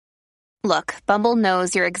Look, Bumble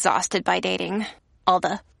knows you're exhausted by dating. All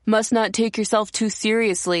the, must not take yourself too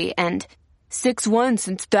seriously, and 6'1"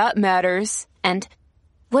 since that matters. And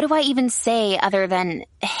what do I even say other than,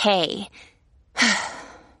 hey?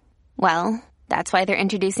 Well, that's why they're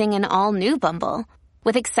introducing an all-new Bumble,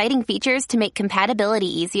 with exciting features to make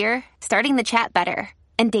compatibility easier, starting the chat better,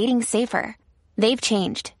 and dating safer. They've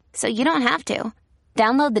changed, so you don't have to.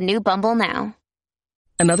 Download the new Bumble now.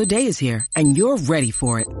 Another day is here, and you're ready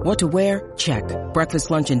for it. What to wear? Check.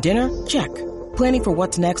 Breakfast, lunch, and dinner? Check. Planning for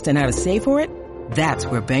what's next and how to save for it? That's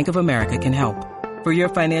where Bank of America can help. For your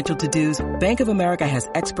financial to-dos, Bank of America has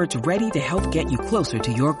experts ready to help get you closer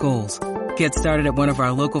to your goals. Get started at one of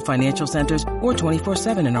our local financial centers or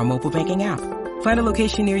 24/7 in our mobile banking app. Find a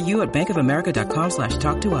location near you at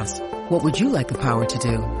bankofamerica.com/talktous. What would you like the power to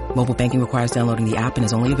do? Mobile banking requires downloading the app and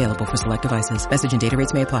is only available for select devices. Message and data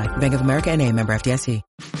rates may apply. Bank of America N.A., member FDIC.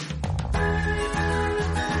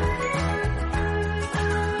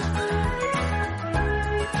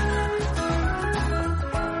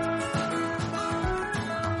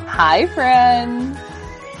 Hi, friends.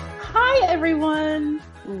 Hi, everyone.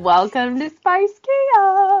 Welcome to Spice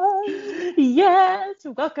Chaos. Yes,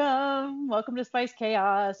 welcome. Welcome to Spice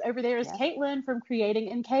Chaos. Over there is Caitlin from Creating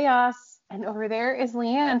in Chaos. And over there is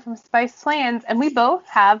Leanne from Spice Plans. And we both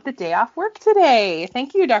have the day off work today.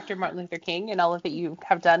 Thank you, Dr. Martin Luther King, and all of that you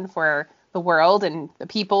have done for the world and the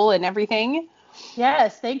people and everything.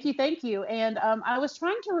 Yes, thank you, thank you. And I was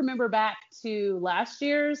trying to remember back to last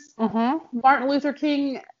year's Martin Luther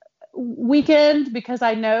King weekend, because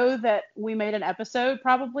I know that we made an episode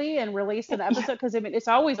probably and released an episode, because I mean, it's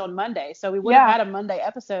always on Monday, so we would have had a Monday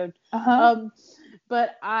episode.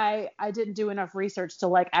 But I didn't do enough research to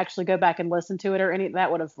like actually go back and listen to it or any.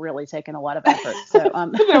 That would have really taken a lot of effort. So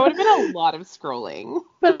there would have been a lot of scrolling.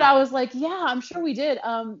 But I was like, yeah, I'm sure we did.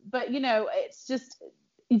 But you know, it's just.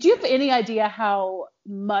 Do you have any idea how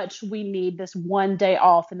much we need this one day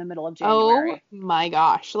off in the middle of January? Oh my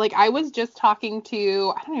gosh. Like, I was just talking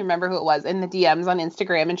to, I don't even remember who it was, in the DMs on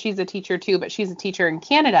Instagram, and she's a teacher too, but she's a teacher in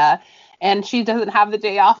Canada, and she doesn't have the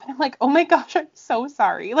day off. And I'm like, oh my gosh, I'm so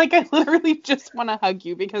sorry. Like, I literally just want to hug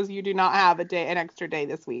you because you do not have an extra day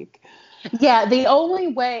this week. Yeah, the only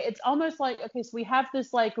way, it's almost like, okay, so we have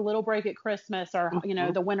this like little break at Christmas or, you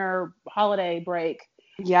know, the winter holiday break.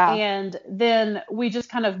 Yeah. And then we just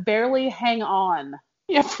kind of barely hang on.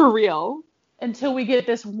 Yeah, for real. Until we get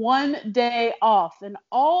this one day off. And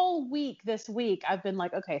all week this week, I've been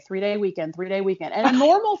like, okay, 3-day weekend. And a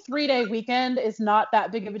normal 3-day weekend is not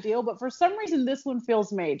that big of a deal. But for some reason, this one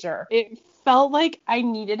feels major. It felt like I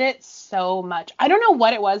needed it so much. I don't know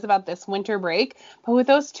what it was about this winter break, but with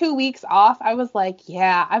those 2 weeks off, I was like,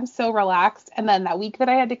 yeah, I'm so relaxed. And then that week that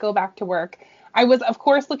I had to go back to work, I was, of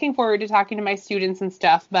course, looking forward to talking to my students and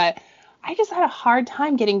stuff, but I just had a hard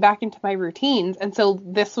time getting back into my routines. And so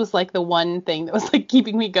this was like the one thing that was like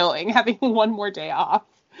keeping me going, having one more day off.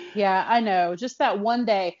 Yeah, I know. Just that one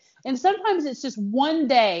day. And sometimes it's just one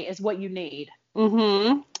day is what you need.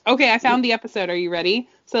 Okay, I found the episode. Are you ready?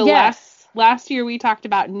 So yes. last year we talked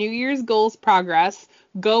about New Year's goals, progress,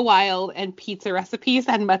 go wild, and pizza recipes,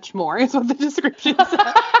 and much more is what the description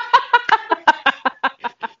said.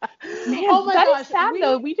 Man, oh my that gosh, is sad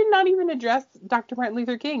though. We did not even address Dr. Martin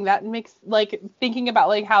Luther King. That makes, like, thinking about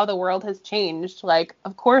like how the world has changed. Like,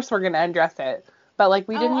 of course we're going to address it, but like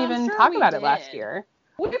we didn't even talk about it last year.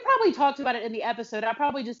 We probably talked about it in the episode. I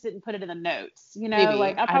probably just didn't put it in the notes, you know, Maybe.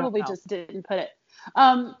 Like I probably just didn't put it.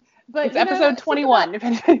 But it's episode 21 if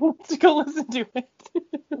anybody wants to go listen to it.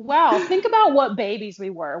 Wow. Think about what babies we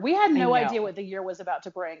were. We had no idea what the year was about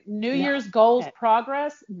to bring. New Year's goals,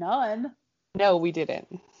 progress, none. No, we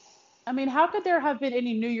didn't. I mean, how could there have been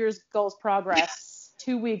any New Year's goals progress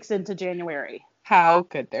 2 weeks into January? How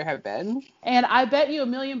could there have been? And I bet you $1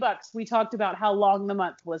 million we talked about how long the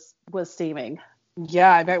month was seeming.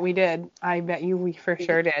 Yeah, I bet we did. I bet you we for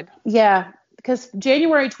sure did. Yeah, because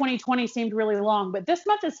January 2020 seemed really long, but this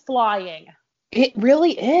month is flying. It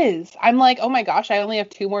really is. I'm like, oh my gosh, I only have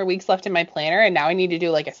 2 more weeks left in my planner, and now I need to do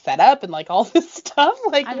like a setup and like all this stuff.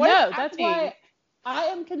 Like, I know. That's why I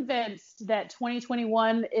am convinced that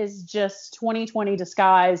 2021 is just 2020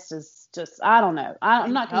 disguised as just, I don't know.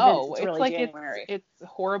 I'm not convinced it's really like January. It's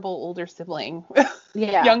horrible older sibling.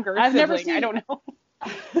 Yeah. Younger sibling. I don't know.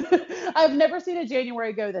 I've never seen a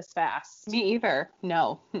January go this fast. Me either.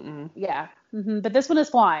 No. Yeah. But this one is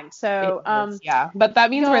flying. So, yeah. But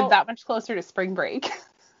that means we're that much closer to spring break.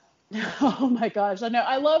 Oh my gosh. I know.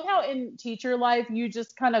 I love how in teacher life, you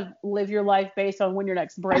just kind of live your life based on when your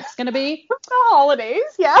next break's going to be. The holidays.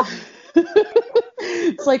 Yeah.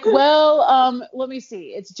 It's like, well, let me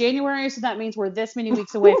see. It's January, so that means we're this many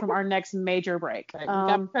weeks away from our next major break. Right, we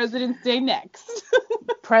got President's Day next.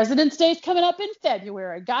 President's Day is coming up in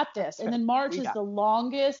February. Got this. And then March is the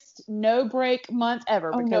longest no break month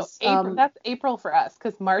ever. Because April, that's April for us,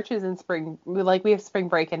 because March is in spring. We have spring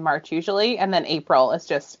break in March usually, and then April is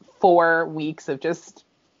just 4 weeks of just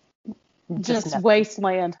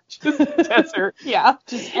wasteland. Desert. Yeah.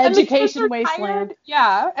 Just education wasteland. Tired.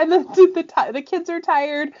 Yeah. And then the kids are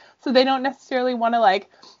tired, so they don't necessarily want to like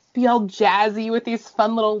be all jazzy with these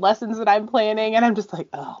fun little lessons that I'm planning. And I'm just like,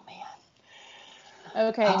 oh man.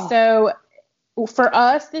 Okay. So for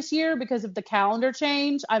us this year, because of the calendar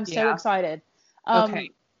change, I'm so excited. Okay.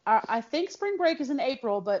 I think spring break is in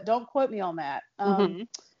April, but don't quote me on that.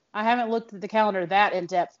 I haven't looked at the calendar that in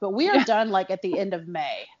depth, but we are done like at the end of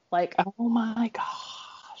May. Like, oh my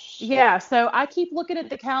gosh. Yeah. So I keep looking at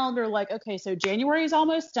the calendar like, okay, so January is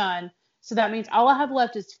almost done. So that means all I have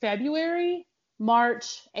left is February,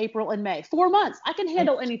 March, April, and May. 4 months. I can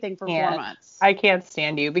handle anything for 4 months. I can't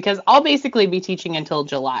stand you because I'll basically be teaching until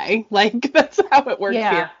July. Like, that's how it works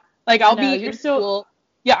here. Like, I'll be in school.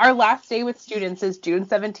 Yeah, our last day with students is June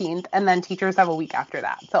 17th, and then teachers have a week after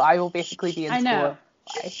that. So I will basically be in school. I know.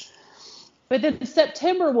 But then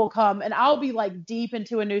September will come, and I'll be like deep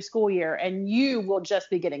into a new school year, and you will just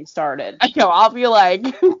be getting started. I know. I'll be like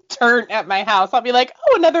turnt at my house. I'll be like,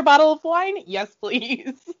 oh, another bottle of wine? Yes,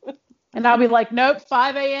 please. And I'll be like, nope,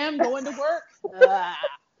 5 a.m. going to work.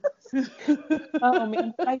 Oh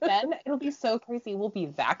man, by then it'll be so crazy. We'll be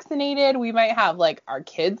vaccinated. We might have like our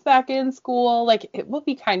kids back in school. Like, it will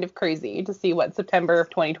be kind of crazy to see what September of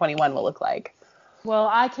 2021 will look like. Well,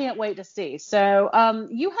 I can't wait to see. So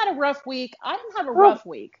you had a rough week. I didn't have a rough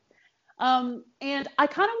week. And I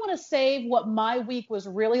kind of want to save what my week was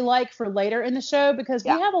really like for later in the show, because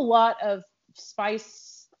we have a lot of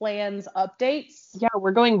Spice Plans updates. Yeah,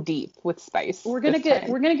 we're going deep with Spice. We're gonna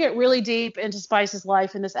get really deep into Spice's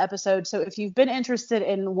life in this episode. So if you've been interested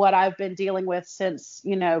in what I've been dealing with since,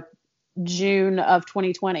 June of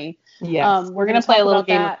 2020. Yes, we're gonna play a little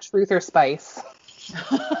game of Truth or Spice.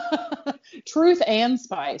 Truth and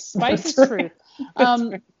Spice. Spice is truth.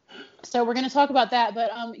 So we're going to talk about that.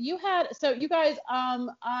 But you guys,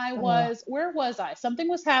 where was I? Something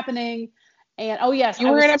was happening. And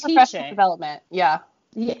you were in a professional development. Yeah.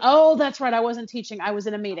 Oh, that's right. I wasn't teaching. I was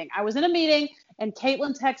in a meeting. And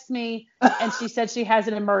Caitlin texted me and she said she has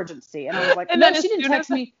an emergency. And I was like, no, she didn't text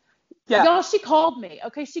me. Yeah. Y'all, she called me.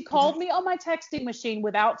 Okay. She called me on my texting machine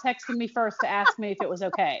without texting me first to ask me if it was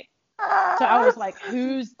okay. So I was like,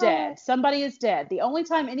 who's dead? Somebody is dead. The only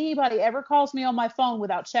time anybody ever calls me on my phone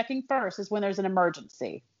without checking first is when there's an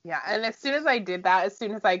emergency. Yeah. And as soon as I did that, as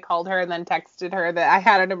soon as I called her and then texted her that I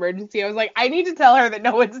had an emergency, I was like, I need to tell her that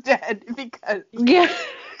no one's dead, because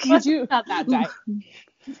not that time.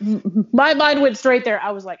 My mind went straight there. I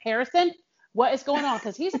was like, Harrison, what is going on?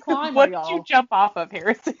 Because he's a climber, what y'all. Did you jump off of,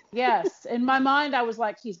 Harrison? Yes. In my mind, I was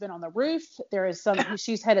like, he's been on the roof.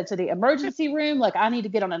 She's headed to the emergency room. Like, I need to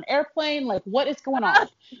get on an airplane. Like, what is going on?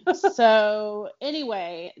 So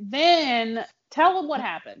anyway, then tell them what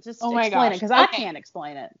happened. Just explain it, because I can't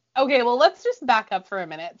explain it. Okay, well, let's just back up for a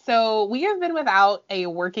minute. So we have been without a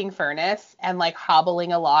working furnace and like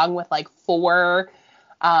hobbling along with like 4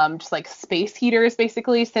 just like space heaters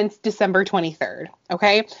basically since December 23rd.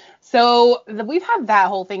 Okay. So we've had that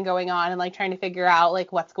whole thing going on and like trying to figure out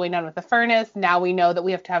like what's going on with the furnace. Now we know that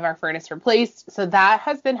we have to have our furnace replaced. So that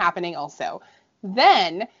has been happening also.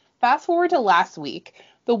 Then fast forward to last week,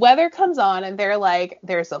 the weather comes on and they're like,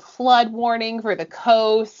 there's a flood warning for the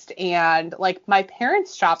coast, and like my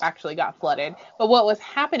parents' shop actually got flooded. But what was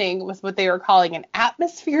happening was what they were calling an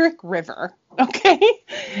atmospheric river. Okay.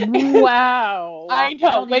 Wow. I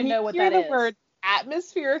know. When you hear the word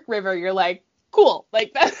atmospheric river, you're like, cool.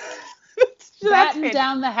 Like that's batten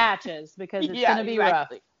down the hatches, because it's going to be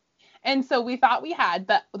rough. And so we thought we had,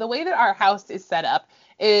 but the way that our house is set up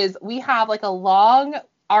is we have like a long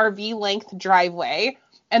RV length driveway.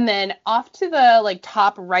 And then off to the like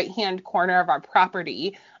top right-hand corner of our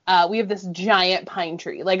property, we have this giant pine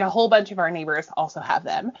tree. Like a whole bunch of our neighbors also have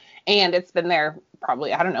them. And it's been there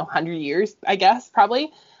probably, 100 years, I guess,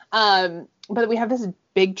 probably. But we have this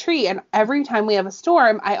big tree. And every time we have a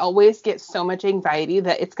storm, I always get so much anxiety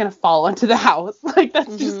that it's going to fall onto the house. Like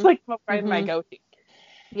that's just like my go-to.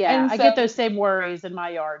 Yeah, I get those same worries in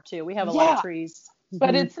my yard too. We have a lot of trees.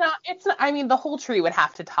 But it's not, I mean, the whole tree would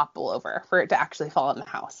have to topple over for it to actually fall in the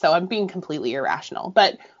house. So I'm being completely irrational.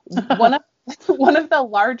 But one of the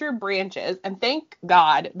larger branches, and thank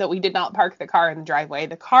God that we did not park the car in the driveway.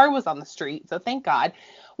 The car was on the street. So thank God.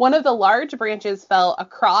 One of the large branches fell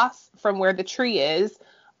across from where the tree is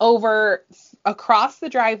over across the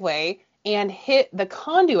driveway and hit the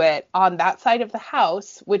conduit on that side of the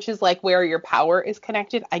house, which is like where your power is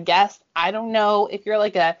connected, I guess. I don't know if you're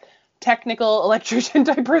like a technical electrician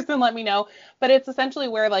type person, let me know. But it's essentially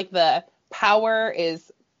where like the power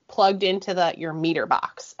is plugged into your meter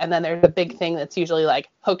box. And then there's a big thing that's usually like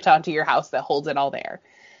hooked onto your house that holds it all there.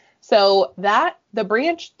 So the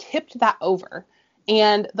branch tipped that over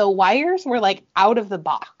and the wires were like out of the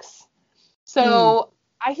box. So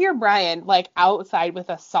I hear Brian like outside with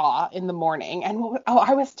a saw in the morning, and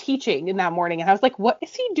I was teaching in that morning, and I was like, what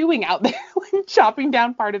is he doing out there? Like chopping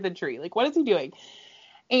down part of the tree? Like, what is he doing?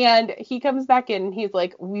 And he comes back in and he's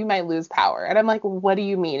like, we might lose power. And I'm like, what do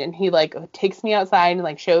you mean? And he like takes me outside and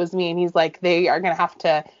like shows me, and he's like, we're gonna have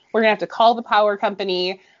to call the power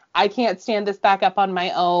company. I can't stand this back up on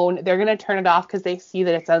my own. They're going to turn it off because they see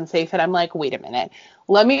that it's unsafe. And I'm like, wait a minute,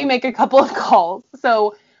 let me make a couple of calls.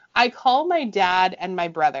 So I call my dad and my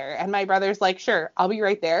brother, and my brother's like, sure, I'll be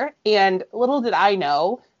right there. And little did I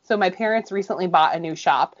know, so my parents recently bought a new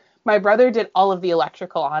shop. My brother did all of the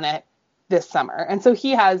electrical on it this summer. And so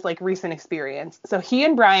he has like recent experience. So he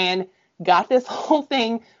and Brian got this whole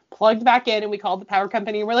thing plugged back in, and we called the power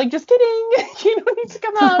company, and we're like, just kidding. You don't need to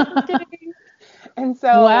come out. Just kidding. And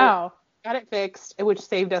so wow, got it fixed, which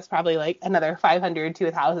saved us probably like another $500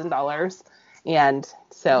 to $1,000. And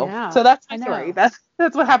so that's my story. That's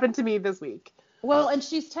what happened to me this week. Well, and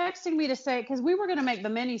she's texting me to say, because we were going to make the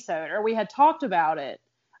mini-sode, or we had talked about it.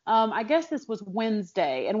 I guess this was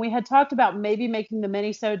Wednesday, and we had talked about maybe making the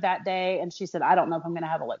mini-sode that day. And she said, I don't know if I'm going to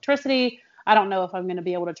have electricity. I don't know if I'm going to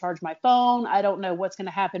be able to charge my phone. I don't know what's going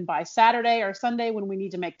to happen by Saturday or Sunday when we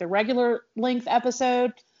need to make the regular length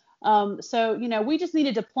episode. So, we just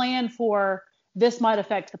needed to plan for this might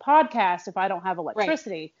affect the podcast if I don't have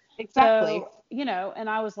electricity. Right. Exactly. So, and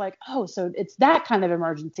I was like, oh, so it's that kind of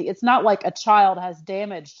emergency. It's not like a child has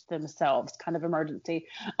damaged themselves kind of emergency.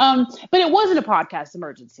 But it wasn't a podcast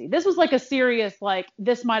emergency. This was like a serious, like,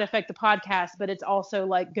 this might affect the podcast, but it's also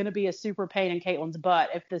like going to be a super pain in Caitlin's butt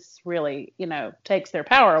if this really, takes their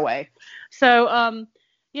power away. So,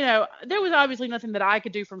 there was obviously nothing that I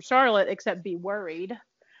could do from Charlotte except be worried.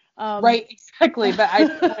 Right, exactly. But I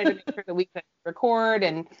just wanted to make sure that we could record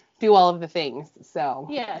and do all of the things. So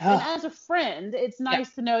yes, and as a friend, it's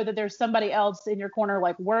nice to know that there's somebody else in your corner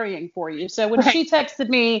like worrying for you. So when she texted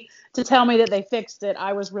me to tell me that they fixed it,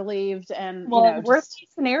 I was relieved. And worst case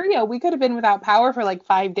scenario, we could have been without power for like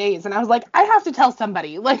 5 days, and I was like, I have to tell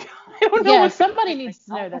somebody. Like, I don't know. Yeah, somebody needs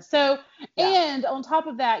to know this. So, and on top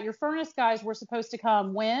of that, your furnace guys were supposed to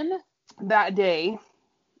come when? That day.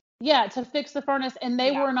 Yeah, to fix the furnace, and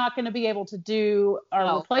they were not going to be able to do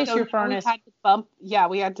or replace your furnace.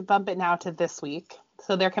 We had to bump it now to this week.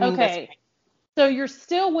 So they're coming this week. So you're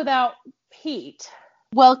still without heat.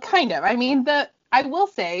 Well, kind of. I mean, I will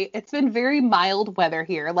say it's been very mild weather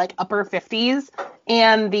here, like upper 50s,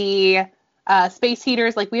 and the space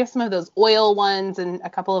heaters, like we have some of those oil ones and a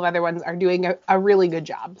couple of other ones are doing a really good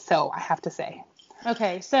job. So I have to say.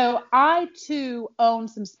 Okay, so I too own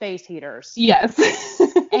some space heaters. Yes.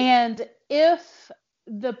 And if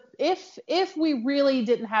we really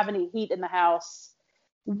didn't have any heat in the house,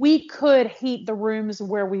 we could heat the rooms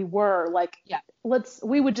where we were. Like,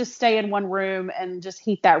 we would just stay in one room and just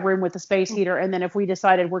heat that room with the space heater. And then if we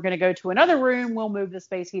decided we're going to go to another room, we'll move the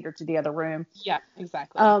space heater to the other room. Yeah,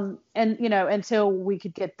 exactly. And until we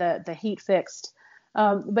could get the heat fixed.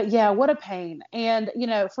 But yeah, what a pain. And,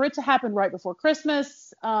 for it to happen right before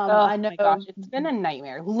Christmas, I know. My gosh, it's been a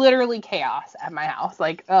nightmare, literally chaos at my house.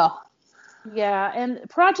 Like, yeah. And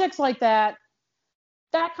projects like that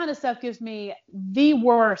kind of stuff gives me the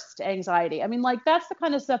worst anxiety. I mean, like, that's the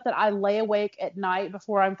kind of stuff that I lay awake at night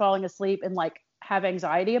before I'm falling asleep and like have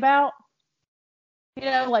anxiety about.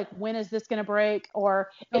 Like, when is this going to break? Or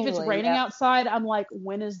if it's raining outside, I'm like,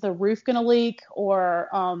 when is the roof going to leak? Or,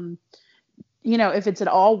 if it's at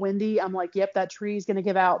all windy, I'm like, yep, that tree's going to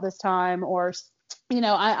give out this time. Or,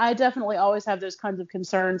 I definitely always have those kinds of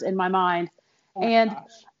concerns in my mind.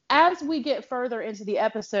 As we get further into the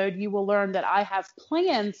episode, you will learn that I have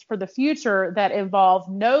plans for the future that involve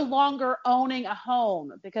no longer owning a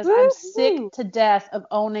home because I'm sick to death of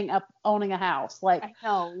owning a house. Like, I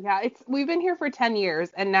know. Yeah. We've been here for 10 years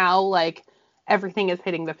and now like everything is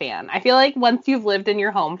hitting the fan. I feel like once you've lived in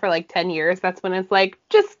your home for like 10 years, that's when it's like,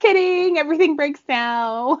 just kidding, everything breaks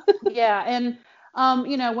down. Yeah. And,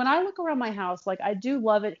 when I look around my house, like, I do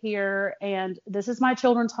love it here, and this is my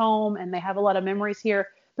children's home and they have a lot of memories here,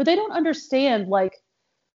 but they don't understand like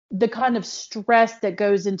the kind of stress that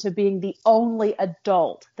goes into being the only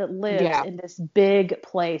adult that lives in this big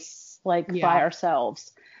place, like by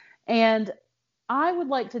ourselves. And I would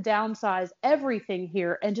like to downsize everything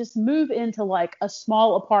here and just move into like a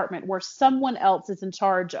small apartment where someone else is in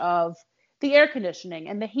charge of the air conditioning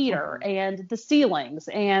and the heater and the ceilings.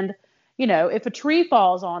 And, you know, if a tree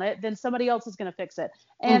falls on it, then somebody else is going to fix it.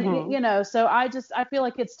 And, you know, so I feel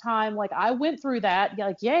like it's time. Like I went through that,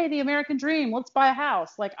 like, yay, the American dream. Let's buy a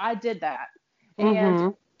house. Like I did that.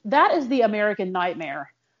 And that is the American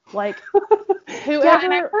nightmare. Like whoever. Yeah,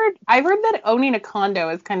 and I've heard that owning a condo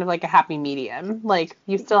is kind of like a happy medium. Like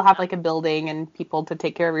you still have like a building and people to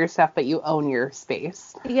take care of your stuff, but you own your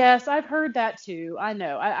space. Yes, I've heard that too. I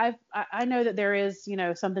know. I know that there is, you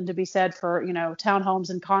know, something to be said for, you know, townhomes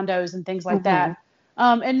and condos and things like that.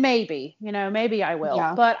 And maybe, you know, maybe I will.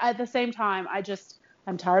 Yeah. But at the same time,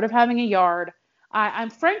 I'm tired of having a yard. I'm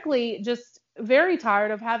frankly just very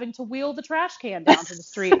tired of having to wheel the trash can down to the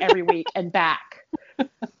street every week and back.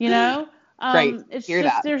 You know? Right. It's Hear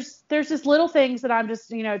just that. there's just little things that I'm just,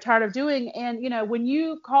 you know, tired of doing. And, you know, when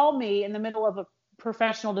you call me in the middle of a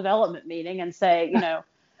professional development meeting and say, you know,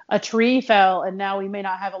 a tree fell and now we may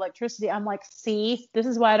not have electricity, I'm like, see, this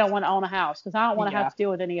is why I don't want to own a house, because I don't want to have to deal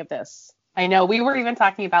with any of this. I know. We were even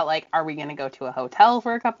talking about like, are we going to go to a hotel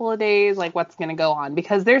for a couple of days? Like what's going to go on?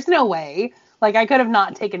 Because there's no way. Like I could have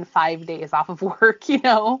not taken 5 days off of work, you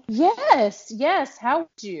know? Yes. How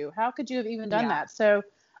could you have even done that? So,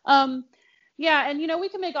 yeah, and you know, we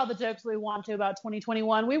can make all the jokes we want to about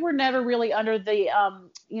 2021. We were never really under the,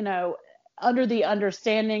 you know, under the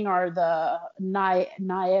understanding or the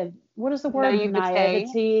what is the word?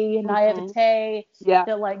 Naivete. Yeah.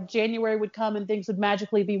 That like January would come and things would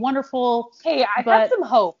magically be wonderful. Hey, I had some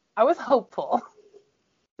hope. I was hopeful.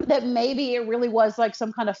 That maybe it really was like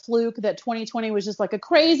some kind of fluke, that 2020 was just like a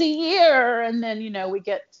crazy year. And then, you know, we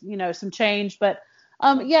get, you know, some change, but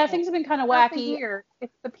yeah, things have been kind of wacky.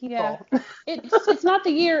 It's the people. Yeah. It's not the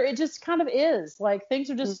year. It just kind of is. Like things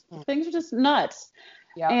are just nuts.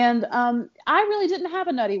 Yeah. And I really didn't have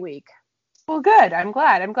a nutty week. Well, good. I'm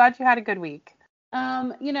glad you had a good week.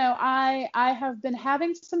 You know, I have been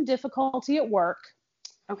having some difficulty at work.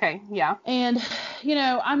 Okay. Yeah. And, you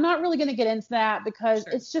know, I'm not really going to get into that because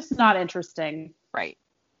it's just not interesting. Right.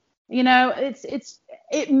 You know,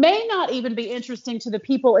 it may not even be interesting to the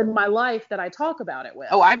people in my life that I talk about it with.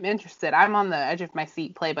 Oh, I'm interested. I'm on the edge of my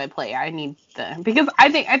seat, play by play. I need because I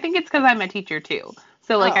think it's because I'm a teacher too.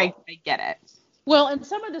 So like I get it. Well, and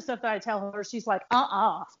some of the stuff that I tell her, she's like,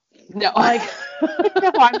 No, like,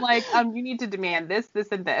 no, I'm like, you need to demand this,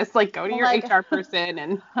 and this. Like, go to your HR person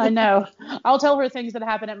and. I know. I'll tell her things that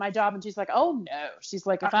happen at my job, and she's like, "Oh no." She's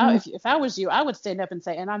like, "If I was you, I would stand up and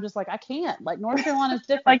say." And I'm just like, "I can't." Like, North Carolina's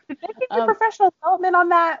different. Like, did they get your professional development on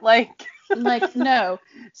that? Like, no.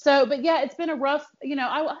 So, but yeah, it's been a rough. You know,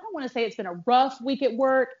 I don't want to say it's been a rough week at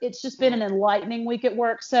work. It's just been an enlightening week at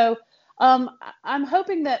work. So. I'm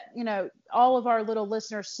hoping that, you know, all of our little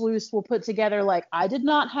listener sleuths will put together, like, I did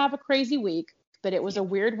not have a crazy week, but it was a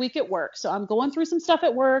weird week at work. So I'm going through some stuff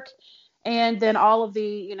at work, and then all of the,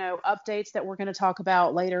 you know, updates that we're going to talk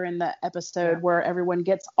about later in the episode where everyone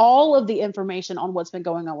gets all of the information on what's been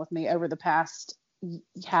going on with me over the past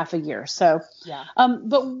half a year. So,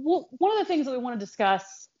 but one of the things that we want to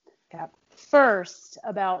discuss first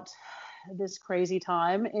about this crazy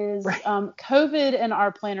time is COVID and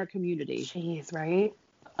our planner community. Jeez, right?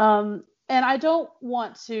 And I don't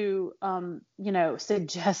want to, you know,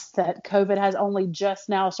 suggest that COVID has only just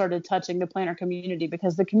now started touching the planner community,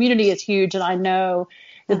 because the community is huge. And I know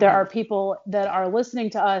that there are people that are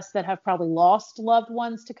listening to us that have probably lost loved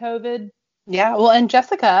ones to COVID. Yeah. Well, and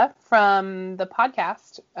Jessica from the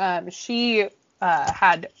podcast, she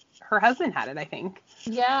had, her husband had it, I think.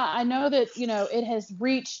 Yeah, I know that, you know, it has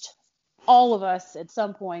reached all of us at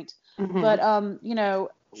some point. But, you know,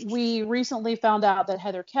 we recently found out that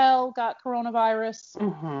Heather Kell got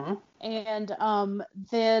coronavirus. And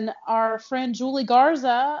then our friend Julie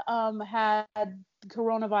Garza had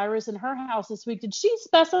coronavirus in her house this week. Did she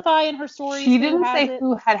specify in her story? She didn't say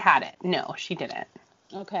who had it. No, she didn't.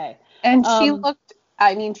 Okay. And she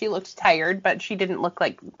looked tired, but she didn't look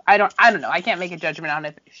like, I don't know. I can't make a judgment on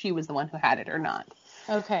if she was the one who had it or not.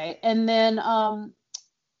 Okay. And then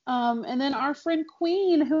our friend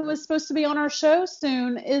Queen, who is supposed to be on our show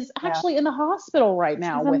soon, is actually in the hospital right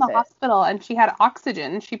now. She's in the hospital, and she had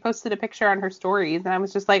oxygen. She posted a picture on her stories, and I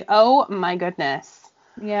was just like, oh my goodness.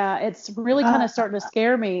 Yeah, it's really kind of starting to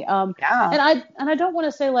scare me. And I don't want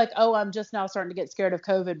to say like, oh, I'm just now starting to get scared of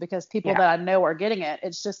COVID, because people that I know are getting it.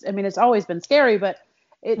 It's just, I mean, it's always been scary, but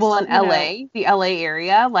it's, well, in LA, the LA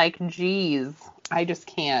area, like, geez, I just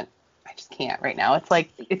can't right now. It's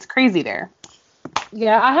like, it's crazy there.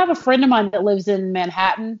 Yeah, I have a friend of mine that lives in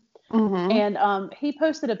Manhattan, Mm-hmm. And he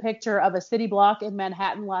posted a picture of a city block in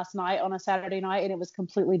Manhattan last night on a Saturday night, and it was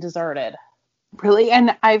completely deserted. Really?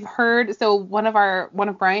 And I've heard, so one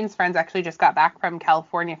of Brian's friends actually just got back from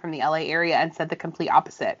California, from the LA area, and said the complete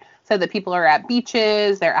opposite. Said that people are at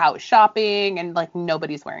beaches, they're out shopping, and like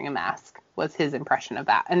nobody's wearing a mask, was his impression of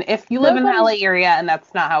that. And if you live in the LA area and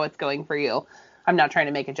that's not how it's going for you, I'm not trying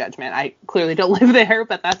to make a judgment. I clearly don't live there,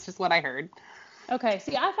 but that's just what I heard. Okay.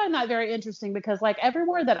 See, I find that very interesting because like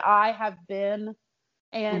everywhere that I have been,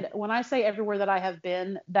 and when I say everywhere that I have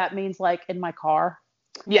been, that means like in my car.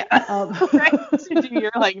 Yeah. To do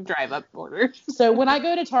your like drive up orders. So when I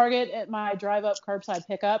go to Target at my drive up curbside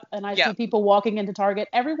pickup and I see people walking into Target,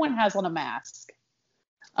 everyone has on a mask.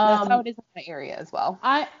 That's how it is in my area as well.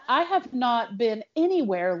 I have not been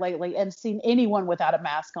anywhere lately and seen anyone without a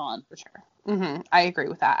mask on. For sure. Mm-hmm. I agree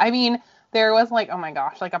with that. I mean, there was like, oh my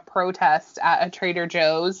gosh, like a protest at a Trader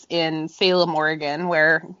Joe's in Salem, Oregon,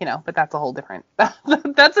 where, but that's a whole different,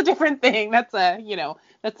 that's a different thing. That's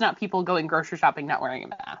that's not people going grocery shopping, not wearing a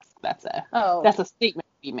mask. That's a statement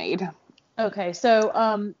to be made. Okay.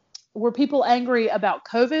 So, were people angry about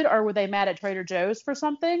COVID, or were they mad at Trader Joe's for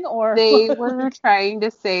something? Or they were trying to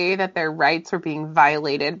say that their rights were being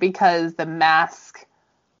violated because the mask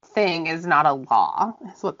thing is not a law,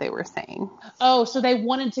 is what they were saying. Oh, so they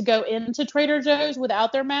wanted to go into Trader Joe's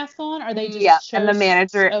without their mask on, or they just and the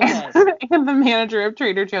manager and the manager of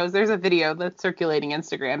Trader Joe's, there's a video that's circulating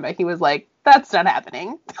Instagram, but he was like, that's not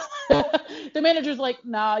happening. The manager's like,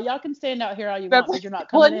 nah, y'all can stand out here all you want, but you're not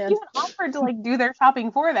coming in. He offered to like do their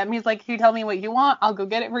shopping for them. He's like, you tell me what you want, I'll go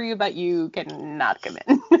get it for you, but you cannot come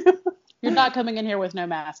in. You're not coming in here with no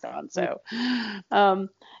mask on. So,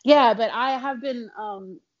 yeah, but I have been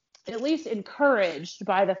at least encouraged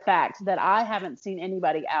by the fact that I haven't seen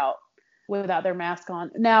anybody out without their mask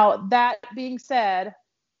on. Now, that being said,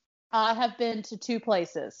 I have been to 3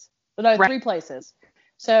 places.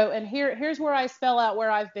 So, and here's where I spell out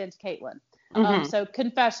where I've been to Caitlin. Mm-hmm. So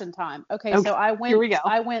confession time. Okay. So I've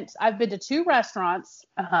been to 2 restaurants,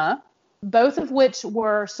 both of which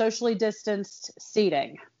were socially distanced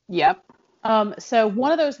seating. Yep. So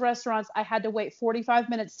one of those restaurants, I had to wait 45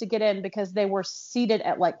 minutes to get in because they were seated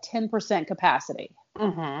at like 10% capacity.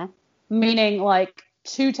 Mm-hmm. Meaning like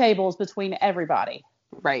 2 tables between everybody.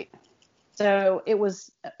 Right. So it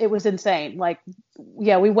was insane. Like,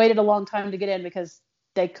 yeah, we waited a long time to get in because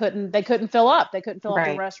they couldn't fill up. They couldn't fill up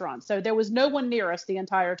the restaurant. So there was no one near us the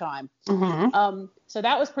entire time. Mm-hmm. So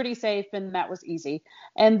that was pretty safe and that was easy.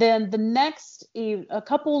 And then the next a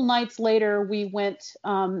couple nights later, we went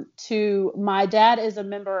to, my dad is a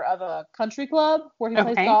member of a country club where he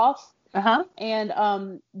plays golf.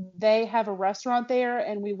 And they have a restaurant there,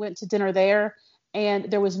 and we went to dinner there,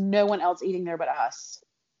 and there was no one else eating there but us.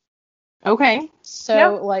 Okay.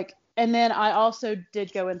 So and then I also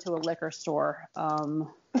did go into a liquor store.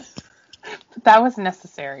 That was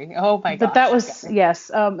necessary. Oh my gosh. But that was, yes.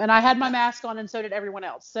 And I had my mask on, and so did everyone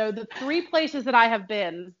else. So the 3 places that I have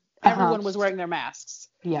been, everyone was wearing their masks.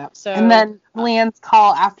 Yeah. So, and then Leanne's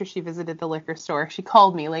call after she visited the liquor store, she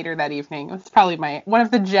called me later that evening. It was probably one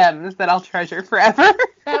of the gems that I'll treasure forever.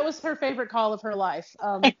 That was her favorite call of her life.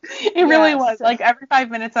 It really was. Like every 5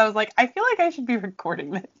 minutes, I was like, I feel like I should be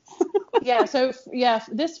recording this. Yeah. So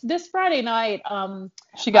this Friday night,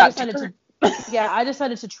 she got I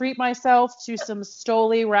decided to treat myself to some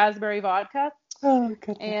Stoli raspberry vodka. Oh,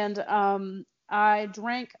 goodness. And I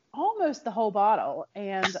drank almost the whole bottle,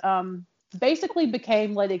 and basically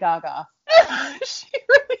became Lady Gaga. She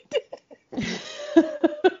really did.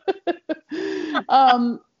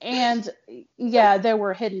 And yeah, there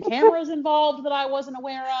were hidden cameras involved that I wasn't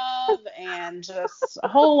aware of, and just a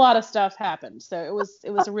whole lot of stuff happened. So it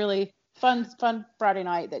was a really fun Friday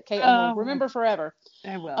night that Caitlin will remember forever.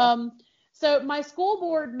 I will. So my school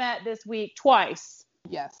board met this week twice.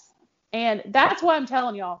 Yes. And that's why I'm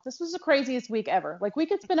telling y'all, this was the craziest week ever. Like, we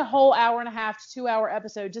could spend a whole 1.5 to 2-hour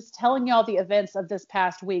episode just telling y'all the events of this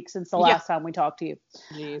past week since the last time we talked to you.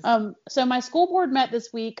 Jeez. So my school board met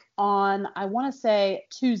this week on, I want to say,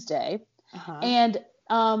 Tuesday. And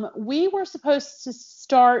we were supposed to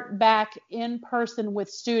start back in person with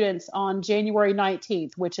students on January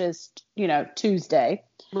 19th, which is, Tuesday.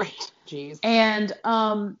 Right. Jeez. And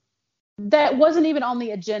that wasn't even on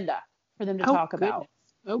the agenda for them to talk about.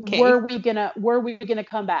 Okay. Were we gonna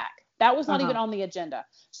come back? That was not even on the agenda.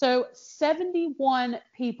 So 71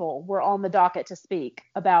 people were on the docket to speak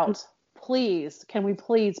about, can we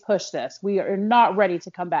please push this? We are not ready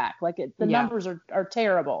to come back. The numbers are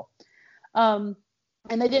terrible. And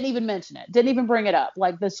they didn't even mention it, didn't even bring it up.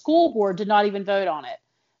 Like, the school board did not even vote on it.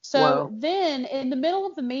 So then in the middle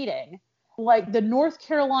of the meeting, like the North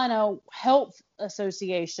Carolina Health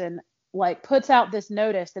Association like puts out this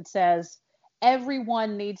notice that says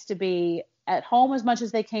everyone needs to be at home as much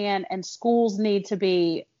as they can, and schools need to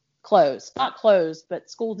be closed. Not closed, but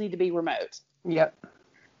schools need to be remote. Yep.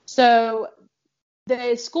 So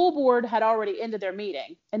the school board had already ended their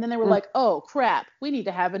meeting, and then they were like, oh crap, we need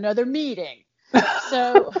to have another meeting.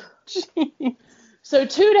 So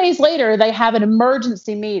 2 days later, they have an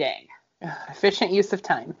emergency meeting. Efficient use of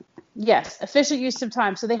time. Yes, efficient use of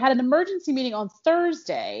time. So they had an emergency meeting on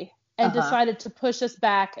Thursday and decided to push us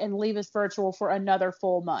back and leave us virtual for another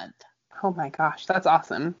full month. Oh my gosh, that's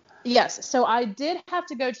awesome. Yes, so I did have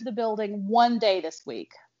to go to the building one day this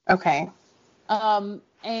week. Okay.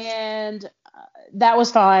 And that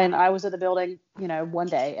was fine. I was at the building, one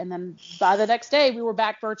day. And then by the next day, we were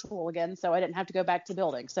back virtual again. So I didn't have to go back to the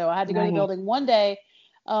building. So I had to go to the building one day.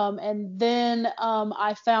 And then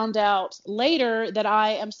I found out later that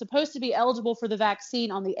I am supposed to be eligible for the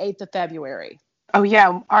vaccine on the 8th of February. Oh,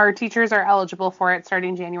 yeah. Our teachers are eligible for it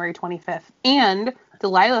starting January 25th. And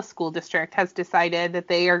Delilah School District has decided that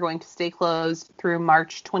they are going to stay closed through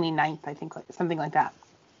March 29th, I think, something like that.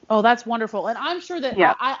 Oh, that's wonderful. And I'm sure that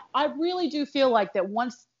I really do feel like that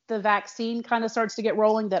once the vaccine kind of starts to get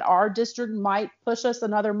rolling, that our district might push us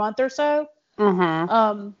another month or so.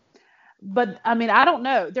 Mm-hmm. But I mean, I don't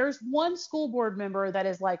know. There's one school board member that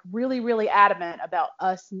is like really, really adamant about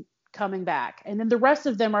us coming back. And then the rest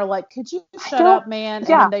of them are like, could you shut up, man?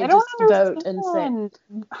 Yeah, and then they just vote and say,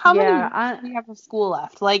 how many do we have of school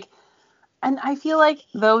left? Like, and I feel like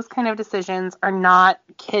those kind of decisions are not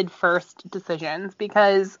kid first decisions,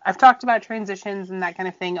 because I've talked about transitions and that kind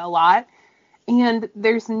of thing a lot. And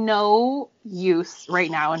there's no use right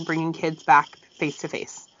now in bringing kids back face to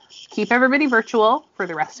face. Keep everybody virtual for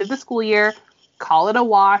the rest of the school year. Call it a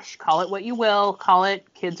wash. Call it what you will. Call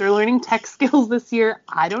it kids are learning tech skills this year.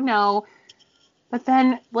 I don't know. But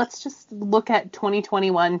then let's just look at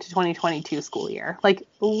 2021 to 2022 school year. Like,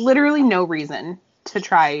 literally no reason to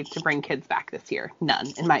try to bring kids back this year.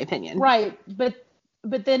 None, in my opinion. Right. But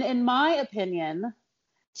then in my opinion,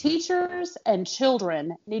 teachers and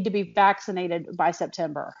children need to be vaccinated by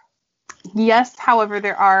September. Yes. However,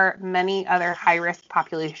 there are many other high-risk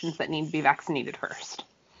populations that need to be vaccinated first.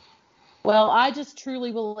 Well, I just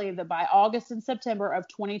truly believe that by August and September of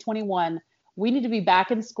 2021, we need to be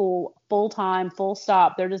back in school full time, full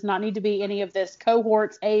stop. There does not need to be any of this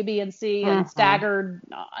cohorts A, B, and C and staggered.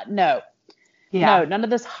 No. Yeah. No, none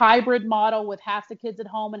of this hybrid model with half the kids at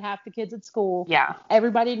home and half the kids at school. Yeah.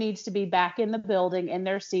 Everybody needs to be back in the building in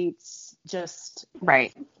their seats. Just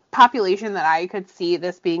right. Population that I could see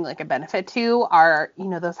this being like a benefit to are,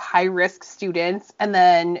 those high risk students, and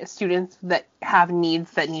then students that have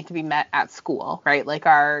needs that need to be met at school, right? Like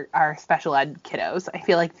our special ed kiddos. I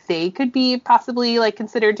feel like they could be possibly like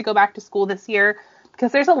considered to go back to school this year,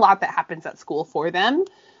 because there's a lot that happens at school for them.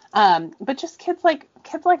 But just kids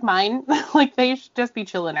like mine, like they should just be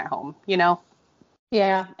chilling at home,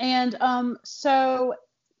 Yeah. And so,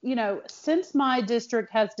 since my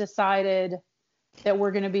district has decided that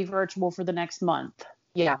we're going to be virtual for the next month.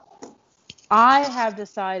 Yeah. I have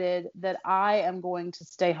decided that I am going to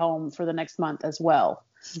stay home for the next month as well.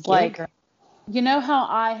 Like, how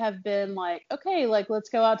I have been like, okay, like let's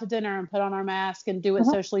go out to dinner and put on our mask and do it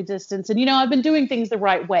socially distanced. And, I've been doing things the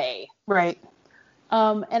right way. Right.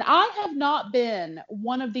 And I have not been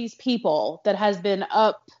one of these people that has been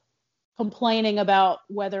up complaining about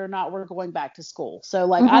whether or not we're going back to school. So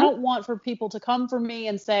like, I don't want for people to come for me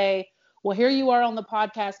and say, well, here you are on the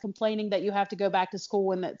podcast complaining that you have to go back to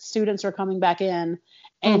school and that students are coming back in,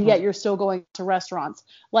 and yet you're still going to restaurants.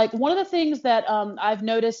 Like, one of the things that I've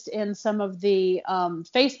noticed in some of the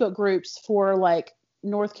Facebook groups for like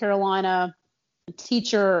North Carolina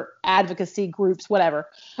teacher advocacy groups, whatever,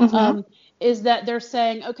 is that they're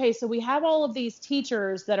saying, okay, so we have all of these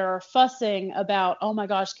teachers that are fussing about, oh my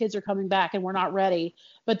gosh, kids are coming back and we're not ready,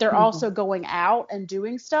 but they're also going out and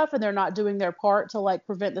doing stuff, and they're not doing their part to like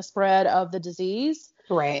prevent the spread of the disease.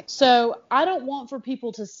 Right. So I don't want for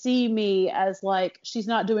people to see me as like, she's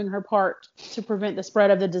not doing her part to prevent the spread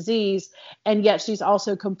of the disease, and yet she's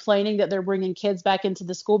also complaining that they're bringing kids back into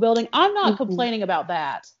the school building. I'm not complaining about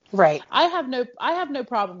that. Right. I have no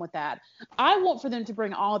problem with that. I want for them to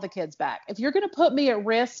bring all the kids back. If you're going to put me at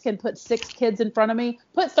risk and put 6 kids in front of me,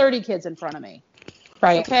 put 30 kids in front of me.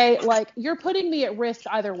 Right. Okay. Like, you're putting me at risk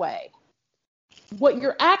either way. What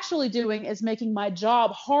you're actually doing is making my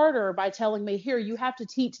job harder by telling me, here, you have to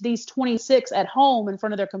teach these 26 at home in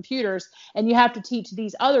front of their computers, and you have to teach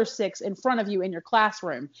these other 6 in front of you in your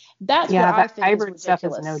classroom. That's what I think hybrid is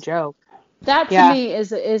ridiculous. stuff is no joke. That to me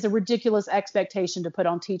is a ridiculous expectation to put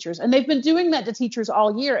on teachers. And they've been doing that to teachers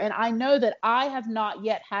all year. And I know that I have not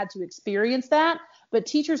yet had to experience that, but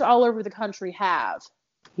teachers all over the country have.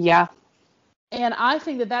 Yeah. And I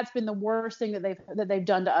think that that's been the worst thing that they've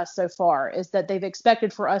done to us so far, is that they've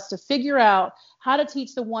expected for us to figure out how to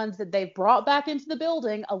teach the ones that they've brought back into the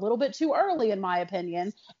building a little bit too early, in my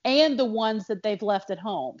opinion, and the ones that they've left at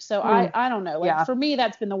home. So I don't know. Like, for me,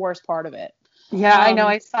 that's been the worst part of it. Yeah, I know.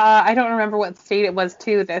 I don't remember what state it was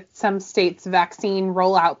too, that some states' vaccine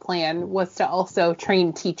rollout plan was to also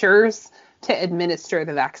train teachers to administer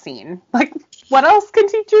the vaccine. Like, what else can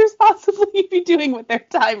teachers possibly be doing with their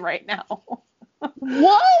time right now?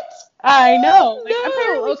 What? I know. Like, no.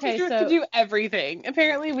 Apparently Okay, teachers so could do everything.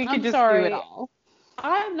 Apparently we could just do it all.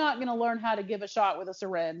 I'm not going to learn how to give a shot with a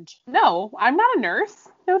syringe. No, I'm not a nurse.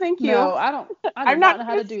 No, thank you. No, I do not know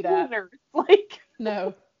how to do that. Nurse. Like,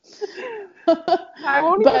 no. I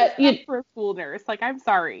won't even for a school nurse. Like, I'm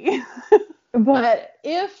sorry. But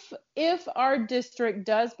if our district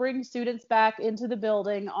does bring students back into the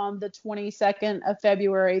building on the 22nd of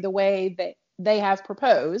February, the way they have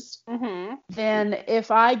proposed, then if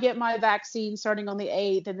I get my vaccine starting on the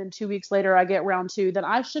 8th and then 2 weeks later I get round 2, then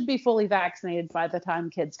I should be fully vaccinated by the time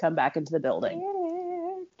kids come back into the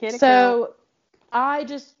building. Get it, so girl. I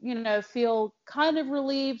just, feel kind of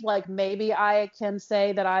relieved, like maybe I can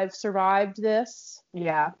say that I've survived this.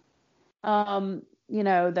 Yeah.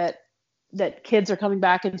 That kids are coming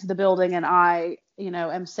back into the building and I,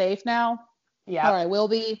 am safe now. Yeah. Or I will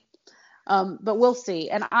be. But we'll see.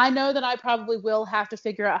 And I know that I probably will have to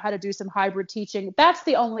figure out how to do some hybrid teaching. That's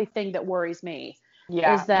the only thing that worries me.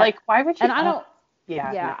 Yeah. Is that, like, why would you? And I don't.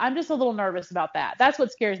 Yeah. Yeah. I'm just a little nervous about that. That's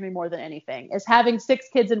what scares me more than anything, is having 6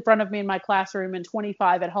 kids in front of me in my classroom and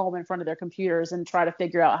 25 at home in front of their computers and try to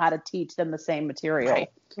figure out how to teach them the same material. Right.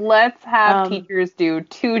 Let's have teachers do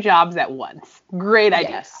 2 jobs at once. Great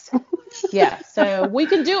idea. Yes. Yeah. So we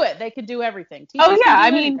can do it. They can do everything. Teachers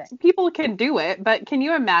I mean, people can do it, but can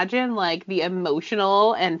you imagine like the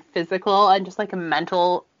emotional and physical and just like a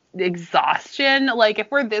mental exhaustion? Like, if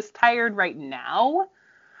we're this tired right now.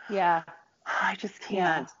 Yeah. I just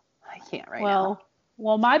can't. I can't right now. now.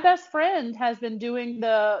 Well, my best friend has been doing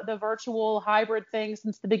the virtual hybrid thing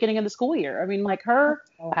since the beginning of the school year. I mean, like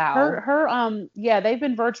they've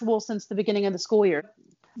been virtual since the beginning of the school year.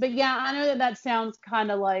 But yeah, I know that sounds kind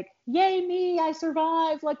of like, yay me, I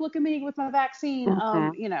survived. Like, look at me with my vaccine.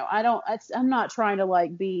 I'm not trying to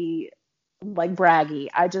like be like braggy.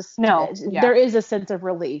 I just, there is a sense of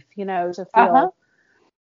relief, to feel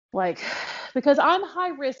like, because I'm high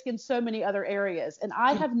risk in so many other areas, and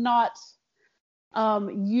I have not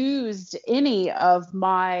used any of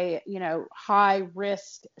my, high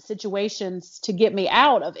risk situations to get me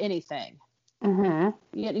out of anything. You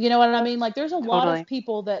know what I mean? Like, there's a lot of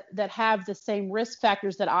people that have the same risk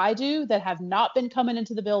factors that I do that have not been coming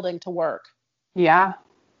into the building to work. Yeah.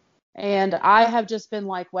 And I have just been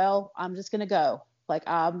like, well, I'm just going to go. Like,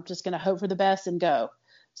 I'm just going to hope for the best and go.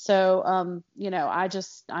 So, I'm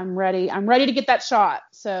ready. I'm ready to get that shot.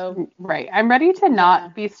 So, right. I'm ready to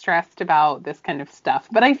not be stressed about this kind of stuff.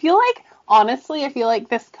 But I feel like, honestly,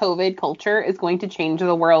 this COVID culture is going to change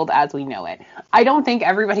the world as we know it. I don't think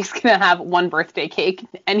everybody's going to have one birthday cake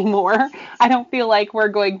anymore. I don't feel like we're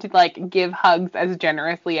going to like give hugs as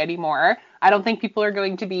generously anymore. I don't think people are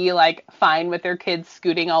going to be like fine with their kids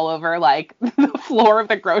scooting all over like the floor of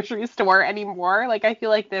the grocery store anymore. Like, I feel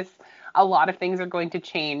like a lot of things are going to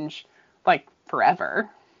change like forever.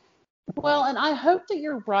 Well, and I hope that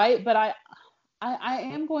you're right, but I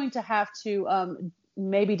am going to have to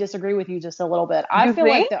maybe disagree with you just a little bit. I feel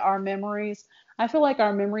like our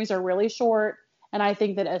memories are really short, and I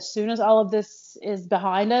think that as soon as all of this is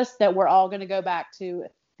behind us, that we're all going to go back to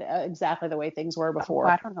exactly the way things were before.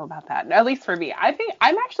 I don't know about that. At least for me. I think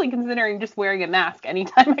I'm actually considering just wearing a mask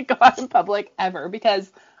anytime I go out in public ever,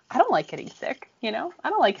 because I don't like getting sick, I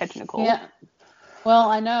don't like catching a cold. Yeah. Well,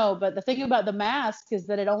 I know, but the thing about the mask is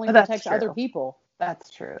that it only protects other people.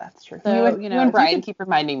 That's true. So, you and Brian keep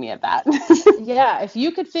reminding me of that. Yeah, if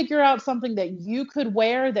you could figure out something that you could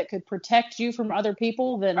wear that could protect you from other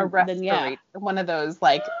people, then yeah. One of those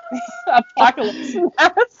like apocalypse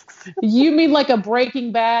masks. You mean like a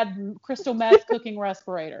Breaking Bad crystal meth cooking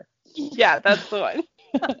respirator? Yeah, that's the one.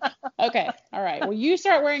 Okay, all right. Well, you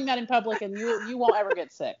start wearing that in public, and you won't ever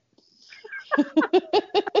get sick.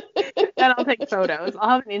 And I'll take photos. I'll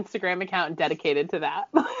have an Instagram account dedicated to that.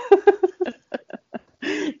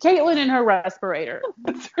 Caitlin and her respirator.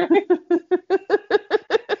 That's right.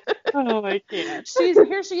 Oh, I can't.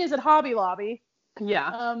 Here she is at Hobby Lobby.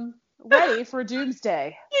 Yeah. Ready for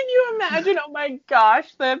doomsday. Can you imagine? Oh my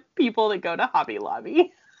gosh, the people that go to Hobby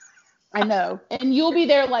Lobby. I know. And you'll be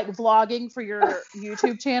there like vlogging for your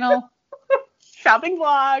YouTube channel. Shopping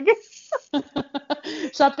vlog.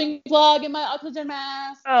 Shopping vlog in my oxygen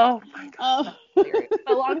mask. Oh my God.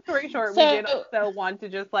 So long story short, we did also want to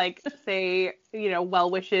just like say, well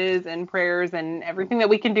wishes and prayers and everything that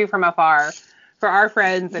we can do from afar for our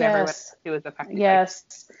friends and everyone who is affected.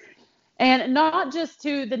 Yes. And not just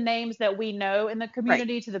to the names that we know in the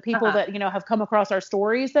community, to the people that, have come across our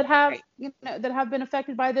stories that have, that have been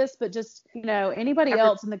affected by this, but just, anybody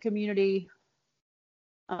else in the community,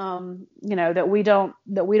 that we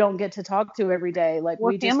don't get to talk to every day. Like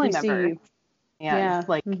we see. Yeah.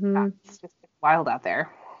 Like it's just wild out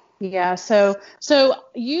there. Yeah. So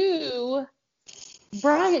you,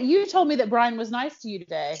 Brian, you told me that Brian was nice to you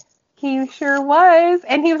today. He sure was.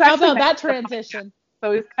 And he was actually. How about that transition?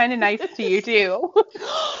 So he was kind of nice to you too. He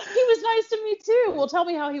was nice to me too. Well, tell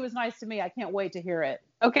me how he was nice to me. I can't wait to hear it.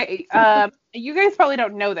 Okay. You guys probably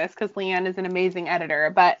don't know this because Leanne is an amazing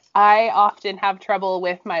editor, but I often have trouble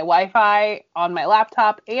with my Wi-Fi on my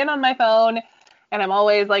laptop and on my phone. And I'm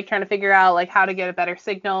always like trying to figure out like how to get a better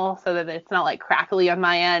signal so that it's not like crackly on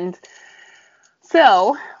my end.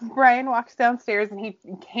 So Brian walks downstairs and he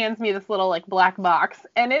hands me this little like black box,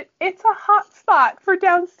 and it's a hot spot for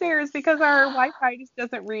downstairs because our Wi-Fi just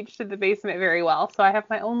doesn't reach to the basement very well. So I have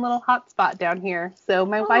my own little hot spot down here. So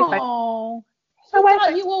my Wi-Fi. Oh, he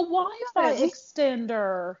got you a Wi-Fi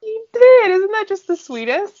extender. He did. Isn't that just the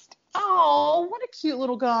sweetest? Oh, what a cute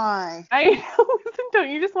little guy. I know. Don't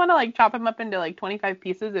you just want to like chop him up into like 25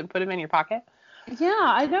 pieces and put him in your pocket? Yeah,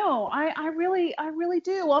 I know. I really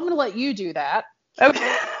do. Well, I'm going to let you do that.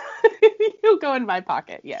 Okay. He'll go in my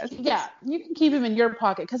pocket, yes. Yeah, you can keep him in your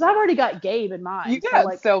pocket because I've already got Gabe in mine. You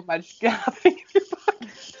got so much stuff in your pocket.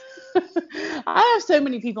 I have so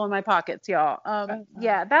many people in my pockets, y'all.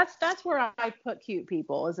 Yeah, that's where I put cute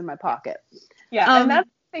people, is in my pocket. Yeah, and that's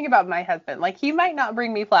the thing about my husband. Like, he might not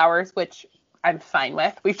bring me flowers, which I'm fine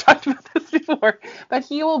with. We've talked about this before. But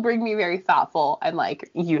he will bring me very thoughtful and,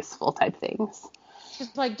 like, useful type things.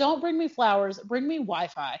 She's like, don't bring me flowers. Bring me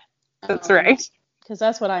Wi-Fi. That's right. Because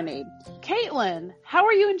that's what I need. Caitlin, how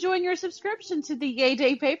are you enjoying your subscription to the Yay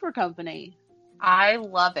Day Paper Company? I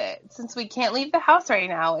love it. Since we can't leave the house right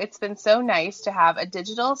now, it's been so nice to have a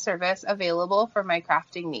digital service available for my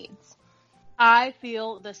crafting needs. I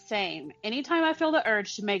feel the same. Anytime I feel the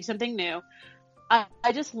urge to make something new, I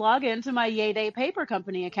just log into my Yay Day Paper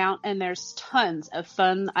Company account, and there's tons of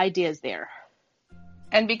fun ideas there.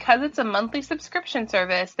 And because it's a monthly subscription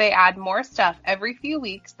service, they add more stuff every few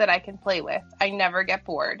weeks that I can play with. I never get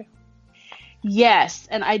bored. Yes,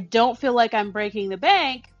 and I don't feel like I'm breaking the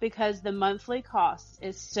bank because the monthly cost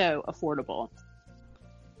is so affordable.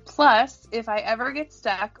 Plus, if I ever get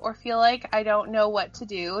stuck or feel like I don't know what to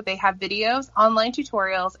do, they have videos, online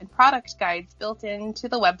tutorials, and product guides built into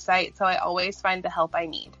the website, so I always find the help I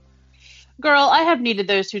need. Girl, I have needed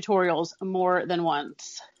those tutorials more than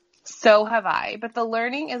once. So have I, but the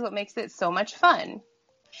learning is what makes it so much fun.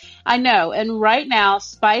 I know, and right now,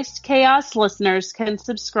 Spiced Chaos listeners can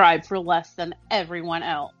subscribe for less than everyone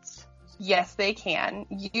else. Yes, they can.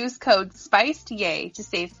 Use code SPICEDYAY to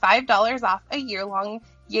save $5 off a year-long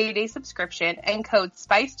Yay Day subscription, and code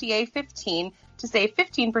SPICEDYAY15 to save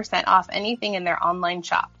 15% off anything in their online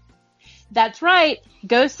shop. That's right.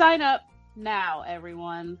 Go sign up now,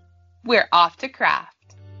 everyone. We're off to craft.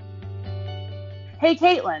 Hey,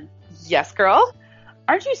 Caitlin. Yes, girl?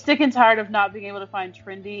 Aren't you sick and tired of not being able to find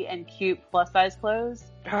trendy and cute plus-size clothes?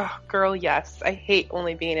 Oh, girl, yes. I hate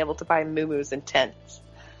only being able to buy muumuus and tents.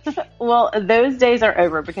 Well, those days are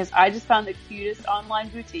over because I just found the cutest online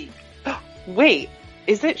boutique. Wait,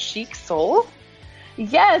 is it Chic Soul?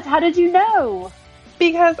 Yes, how did you know?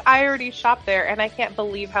 Because I already shopped there and I can't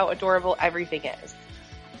believe how adorable everything is.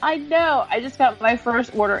 I know. I just got my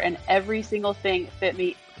first order and every single thing fit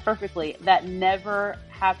me perfectly. That never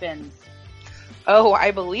happens. Oh, I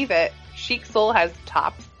believe it. Chic Soul has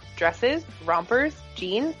tops, dresses, rompers,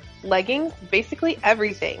 jeans, leggings, basically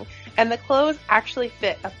everything. And the clothes actually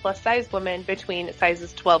fit a plus-size woman between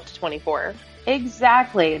sizes 12 to 24.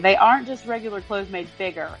 Exactly. They aren't just regular clothes made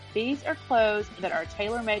bigger. These are clothes that are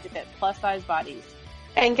tailor-made to fit plus-size bodies.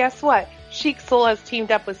 And guess what? Chic Soul has teamed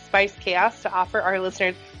up with Spiced Chaos to offer our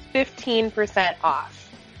listeners 15% off.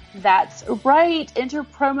 That's right. Enter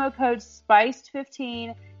promo code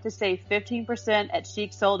SPICED15 to save 15% at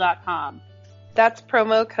chicsoul.com. That's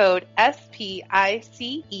promo code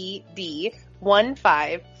SPICED15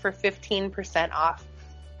 for 15% off.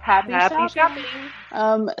 Happy shopping.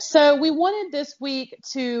 So we wanted this week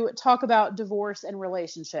to talk about divorce and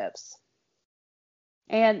relationships.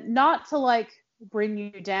 And not to like bring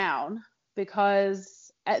you down,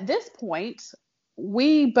 because at this point,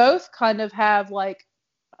 we both kind of have like,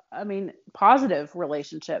 I mean, positive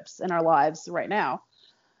relationships in our lives right now.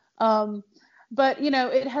 But, you know,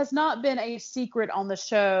 it has not been a secret on the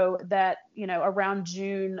show that, you know, around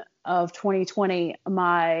June of 2020,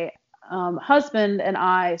 my husband and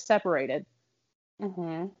I separated.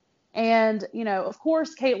 Mm-hmm. And, you know, of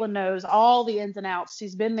course, Caitlin knows all the ins and outs.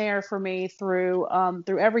 She's been there for me through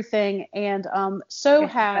everything. And so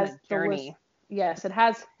It's has been a journey. Yes, it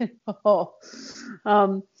has. It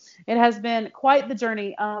has been quite the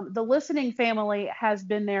journey. The listening family has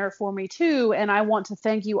been there for me too, and I want to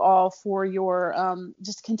thank you all for your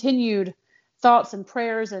just continued thoughts and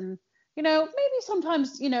prayers, and you know, maybe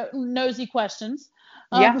sometimes, you know, nosy questions.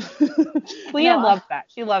 Yeah, Leanne loves that.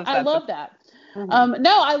 She loves that. I love that. Mm-hmm.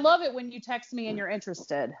 No, I love it when you text me and you're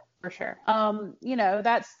interested. For sure. You know,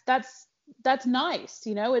 that's nice.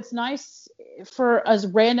 You know, it's nice for a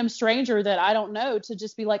random stranger that I don't know to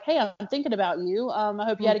just be like, hey, I'm thinking about you. I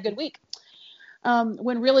hope you had a good week.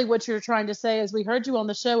 When really what you're trying to say is, we heard you on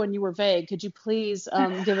the show and you were vague. Could you please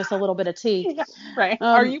give us a little bit of tea? Yeah, right.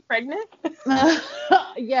 Are you pregnant?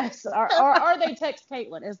 Yes. Are they text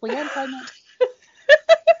Caitlin? Is Leanne pregnant?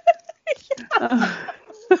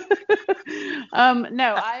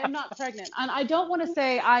 No, I am not pregnant. And I don't want to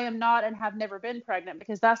say I am not and have never been pregnant,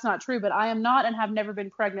 because that's not true, but I am not and have never been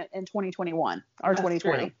pregnant in 2021 or 2020.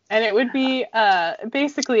 True. And it would be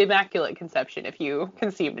basically immaculate conception if you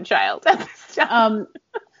conceived a child at this time.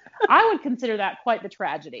 I would consider that quite the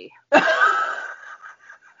tragedy.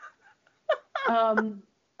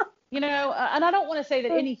 You know, and I don't want to say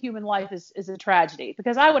that any human life is a tragedy,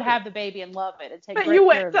 because I would have the baby and love it and take great care of it. But you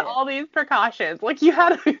went to all these precautions. Like, you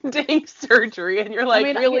had a dang surgery and you're like,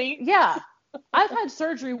 really? Yeah. I've had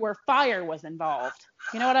surgery where fire was involved.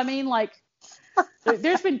 You know what I mean? Like,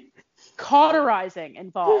 there's been cauterizing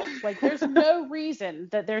involved. Like, there's no reason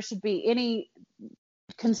that there should be any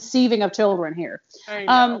conceiving of children here. I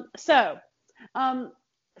know.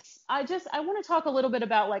 I want to talk a little bit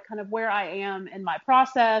about like kind of where I am in my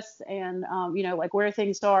process, and you know, like where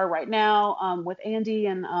things are right now with Andy,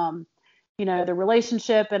 and you know, the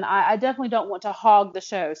relationship. And I definitely don't want to hog the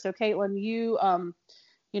show. So Caitlin, you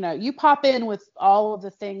know, you pop in with all of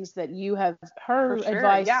the things that you have heard. For sure.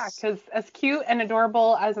 Advice. Yeah, because as cute and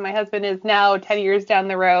adorable as my husband is now, 10 years down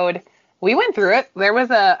the road, we went through it. There was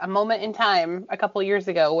a moment in time a couple years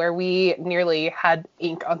ago where we nearly had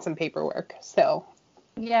ink on some paperwork. So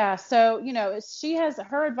yeah, so you know,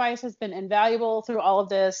 her advice has been invaluable through all of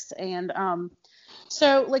this. And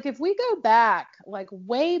so like if we go back, like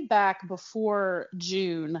way back before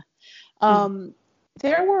June,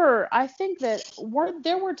 there were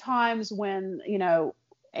times when, you know,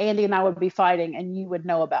 Andy and I would be fighting and you would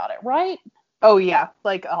know about it, right? Oh yeah,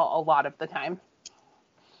 like a lot of the time.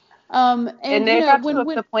 And it got to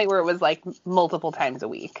the point where it was like multiple times a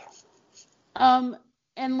week.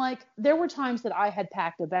 And like there were times that I had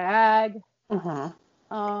packed a bag.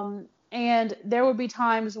 And there would be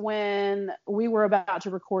times when we were about to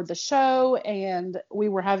record the show and we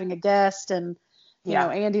were having a guest, and you know,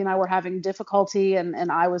 Andy and I were having difficulty,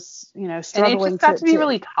 and I was, you know, struggling. And it just got to be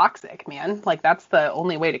really toxic, man. Like, that's the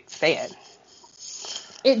only way to say it.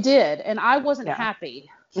 It did, and I wasn't happy.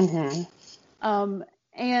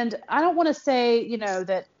 And I don't want to say, you know,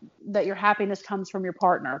 that your happiness comes from your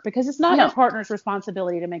partner, because it's not your partner's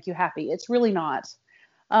responsibility to make you happy. It's really not.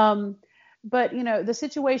 But, you know, the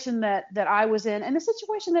situation that I was in, and the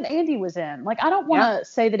situation that Andy was in, like, I don't want to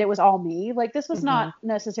say that it was all me. Like, this was not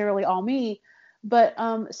necessarily all me. But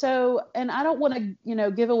so, and I don't want to, you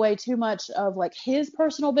know, give away too much of like his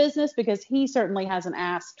personal business, because he certainly hasn't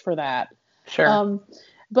asked for that. Sure.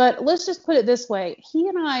 But let's just put it this way. He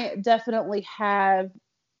and I definitely have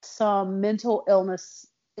some mental illness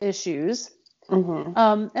issues. And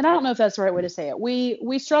I don't know if that's the right way to say it.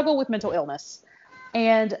 We struggle with mental illness,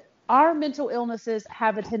 and our mental illnesses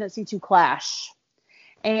have a tendency to clash.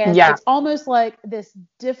 And it's almost like this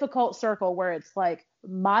difficult circle where it's like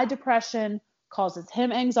my depression causes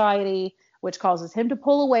him anxiety, which causes him to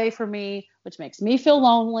pull away from me, which makes me feel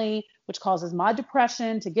lonely, which causes my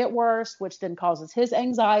depression to get worse, which then causes his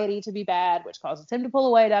anxiety to be bad, which causes him to pull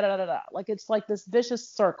away, da, da, da, da, da. Like, it's like this vicious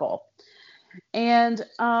circle. And,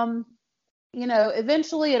 you know,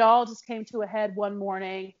 eventually it all just came to a head one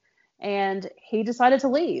morning, and he decided to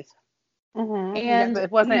leave. And it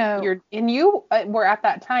wasn't you were at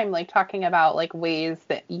that time, like, talking about like ways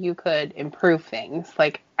that you could improve things.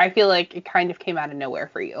 Like, I feel like it kind of came out of nowhere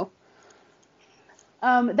for you.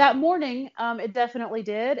 That morning, it definitely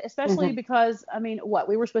did, especially because, I mean,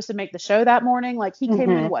 we were supposed to make the show that morning. Like, he came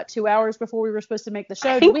in, 2 hours before we were supposed to make the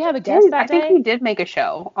show. Did we have a guest that day? I think we did make a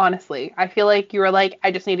show, honestly. I feel like you were like, I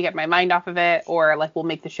just need to get my mind off of it, or like, we'll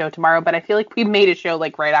make the show tomorrow. But I feel like we made a show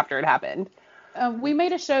like right after it happened. We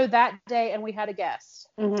made a show that day, and we had a guest.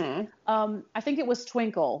 I think it was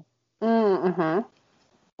Twinkle. I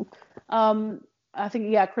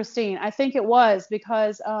think, Christine. I think it was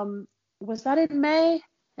because... was that in May?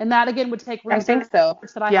 And that again would take research. I think so.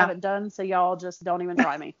 That I haven't done, so y'all just don't even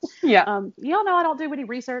try me. Yeah. Y'all know I don't do any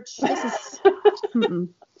research. This is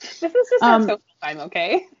this is just our social time,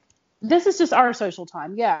 okay? This is just our social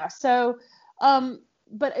time, yeah. So,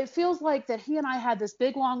 but it feels like that he and I had this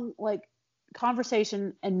big long like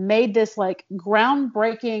conversation and made this like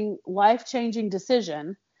groundbreaking, life-changing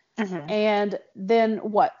decision. And then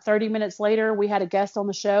 30 minutes later, we had a guest on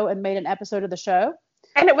the show and made an episode of the show.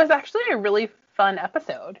 And it was actually a really fun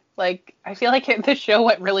episode. Like, I feel like the show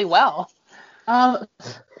went really well.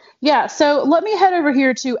 Yeah, so let me head over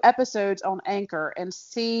here to episodes on Anchor and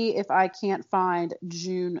see if I can't find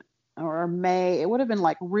June or May. It would have been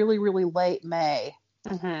like really, really late May.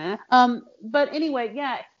 But anyway,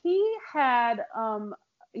 yeah, he had,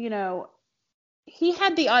 he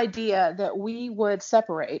had the idea that we would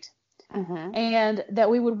separate and that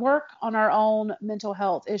we would work on our own mental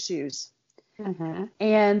health issues.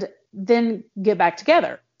 And then get back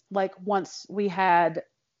together, like once we had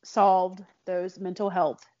solved those mental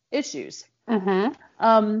health issues. But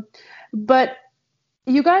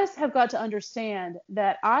you guys have got to understand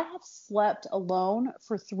that I have slept alone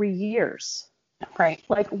for 3 years. Right.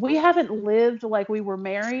 Like, we haven't lived like we were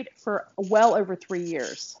married for well over 3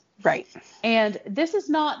 years. Right. And this is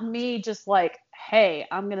not me just like, hey,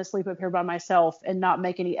 I'm going to sleep up here by myself and not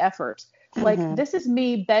make any effort. Like, this is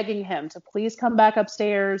me begging him to please come back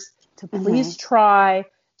upstairs, to please try,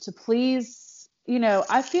 to please,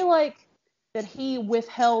 I feel like that he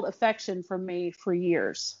withheld affection from me for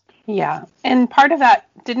years. Yeah. And part of that,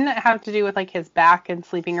 didn't it have to do with like his back and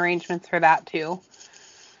sleeping arrangements for that too?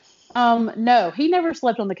 No, he never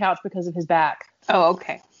slept on the couch because of his back. Oh,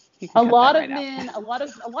 okay. A lot of men, a lot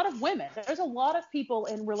of women. There's a lot of people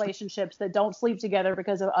in relationships that don't sleep together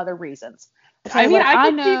because of other reasons. So, I mean,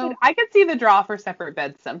 I could see the draw for separate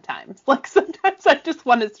beds sometimes. Like, sometimes I just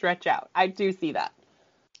want to stretch out. I do see that.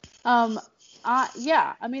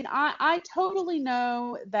 Yeah. I mean, I totally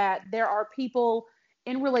know that there are people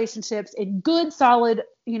in relationships, in good, solid,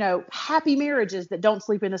 happy marriages that don't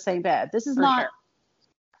sleep in the same bed. This is not. Sure.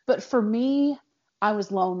 But for me, I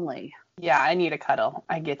was lonely. Yeah, I need a cuddle.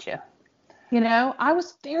 I get you. I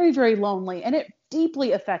was very, very lonely, and it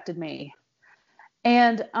deeply affected me.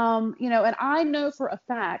 And, and I know for a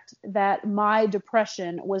fact that my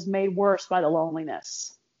depression was made worse by the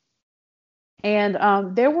loneliness. And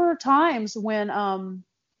there were times when,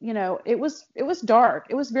 it was dark.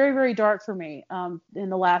 It was very, very dark for me in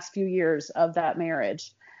the last few years of that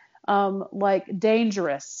marriage. Like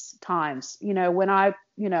dangerous times,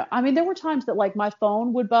 when there were times that like my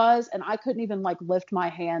phone would buzz and I couldn't even like lift my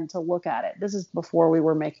hand to look at it. This is before we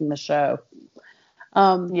were making the show.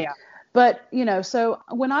 Yeah. But, so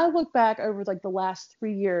when I look back over like the last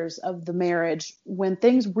 3 years of the marriage, when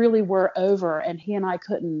things really were over and he and I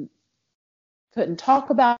couldn't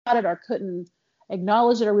talk about it or couldn't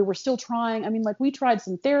acknowledge it, or we were still trying. I mean, like we tried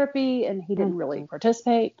some therapy and he didn't really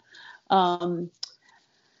participate. I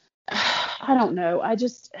don't know.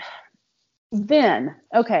 Then,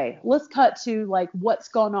 okay, let's cut to like what's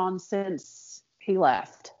gone on since he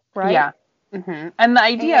left, right? Yeah. And the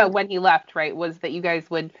idea when he left, right, was that you guys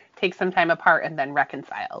would take some time apart and then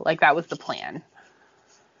reconcile. Like that was the plan.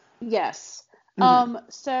 Yes.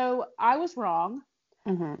 So I was wrong.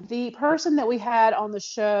 The person that we had on the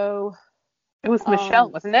show. It was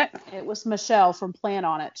Michelle, wasn't it? It was Michelle from Plan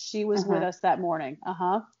On It. She was with us that morning.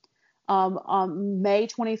 On May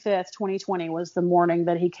 25th, 2020 was the morning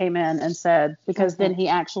that he came in and said, because then he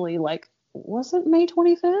actually was it May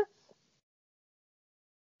 25th?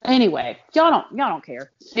 Anyway, y'all don't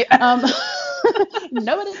care. Yeah.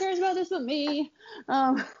 Nobody cares about this but me.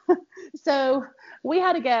 So we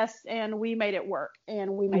had a guest and we made it work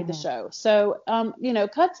and we made the show. So,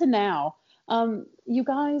 cut to now. You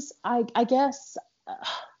guys, I guess,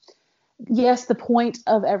 yes, the point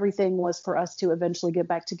of everything was for us to eventually get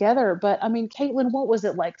back together. But I mean, Caitlin, what was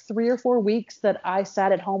it, like 3 or 4 weeks that I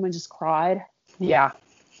sat at home and just cried? Yeah,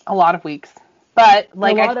 a lot of weeks. But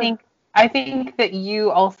like, I think that you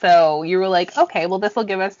were like, okay, well, this will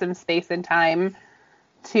give us some space and time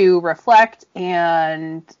to reflect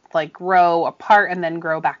and like grow apart and then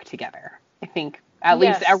grow back together. I think at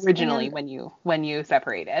least originally when you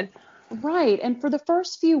separated. Right. And for the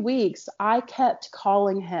first few weeks, I kept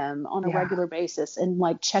calling him on a regular basis and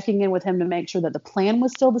like checking in with him to make sure that the plan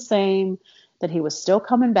was still the same, that he was still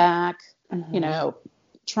coming back, you know,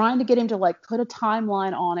 trying to get him to like put a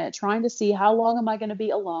timeline on it, trying to see how long am I going to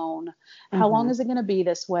be alone? How long is it going to be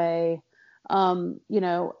this way? You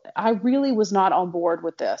know, I really was not on board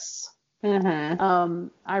with this.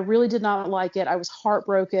 I really did not like it. I was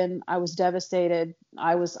heartbroken. I was devastated.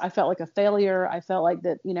 I felt like a failure. I felt like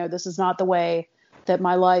that, you know, this is not the way that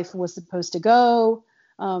my life was supposed to go.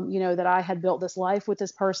 You know, that I had built this life with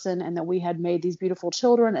this person and that we had made these beautiful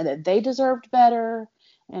children and that they deserved better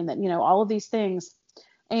and that, you know, all of these things.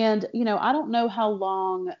 And, you know, I don't know how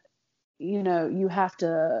long, you know, you have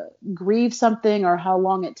to grieve something or how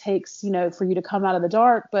long it takes, you know, for you to come out of the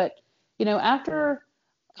dark. But, you know, after,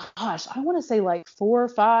 gosh, I want to say like 4 or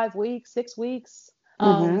 5 weeks, 6 weeks.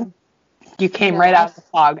 You came right out of the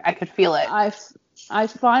fog. I could feel it. I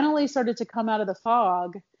finally started to come out of the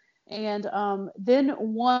fog. And then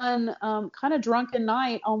one kind of drunken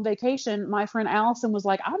night on vacation, my friend Allison was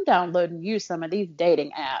like, I'm downloading you some of these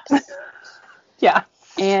dating apps.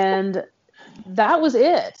 And that was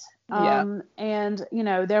it. And, you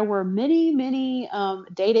know, there were many, many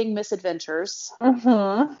dating misadventures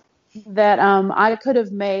that I could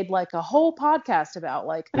have made like a whole podcast about.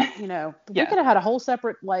 Like, you know, we could have had a whole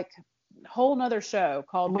separate, like, whole nother show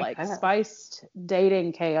called Spiced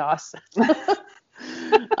Dating Chaos.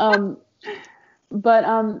 But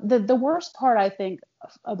the worst part, I think,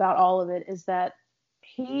 about all of it is that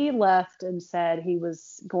he left and said he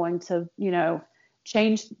was going to, you know,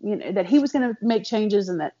 change, you know, that he was going to make changes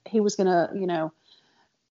and that he was going to, you know,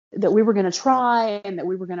 that we were going to try and that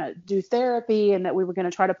we were going to do therapy and that we were going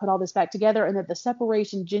to try to put all this back together and that the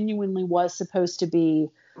separation genuinely was supposed to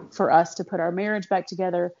be for us to put our marriage back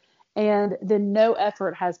together. And then no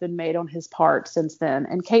effort has been made on his part since then.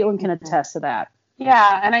 And Caitlin can attest to that.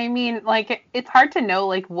 Yeah. And I mean, like, it's hard to know,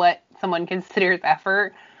 like, what someone considers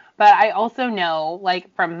effort. But I also know,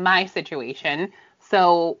 like, from my situation,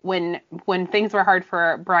 so when things were hard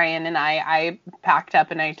for Brian and I packed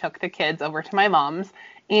up and I took the kids over to my mom's.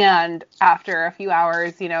 And after a few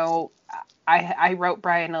hours, you know, I wrote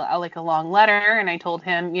Brian a long letter and I told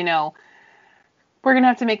him, you know, we're going to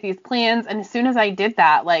have to make these plans. And as soon as I did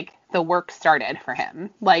that, like, the work started for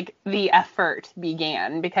him. Like, the effort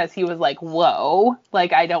began because he was like, whoa,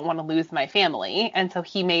 like, I don't want to lose my family. And so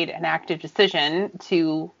he made an active decision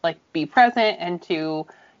to, like, be present and to,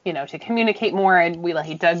 you know, to communicate more. And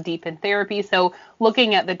he dug deep in therapy. So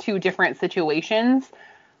looking at the two different situations,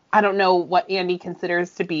 I don't know what Andy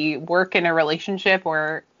considers to be work in a relationship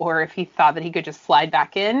or if he thought that he could just slide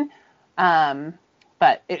back in.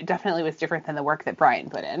 But it definitely was different than the work that Brian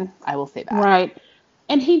put in. I will say that. Right.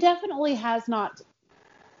 And he definitely has not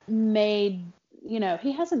made, you know,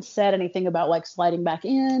 he hasn't said anything about like sliding back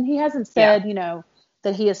in. He hasn't said, you know,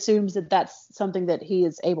 that he assumes that that's something that he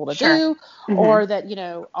is able to do or that, you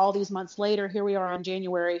know, all these months later, here we are in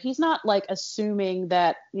January. He's not like assuming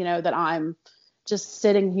that, you know, that I'm just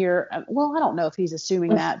sitting here. Well, I don't know if he's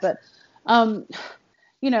assuming that, but,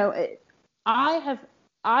 you know, I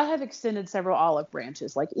have extended several olive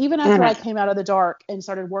branches. Like even after I came out of the dark and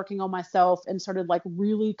started working on myself and started like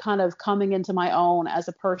really kind of coming into my own as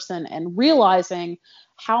a person and realizing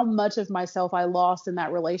how much of myself I lost in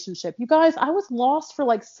that relationship. You guys, I was lost for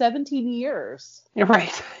like 17 years. You're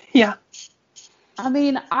right. Yeah. I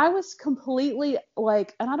mean, I was completely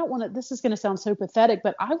like, and I don't want to, this is going to sound so pathetic,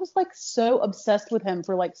 but I was like so obsessed with him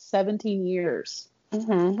for like 17 years.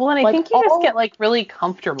 Well, and I think you just get like really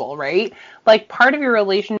comfortable, right? Like part of your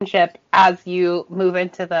relationship as you move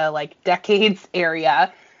into the like decades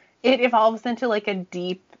area, it evolves into like a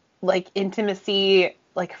deep, like intimacy,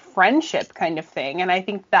 like friendship kind of thing. And I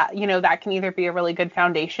think that, you know, that can either be a really good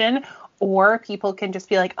foundation or people can just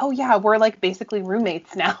be like, oh yeah, we're like basically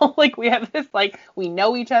roommates now. Like we have this, like, we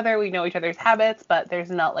know each other, we know each other's habits, but there's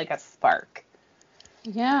not like a spark.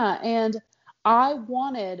 Yeah. And I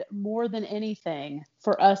wanted more than anything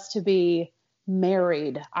for us to be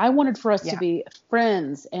married. I wanted for us to be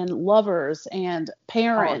friends and lovers and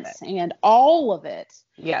parents and all of it.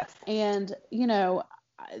 Yes. And, you know,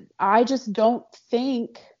 I just don't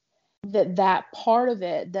think that part of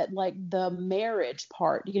it, that like the marriage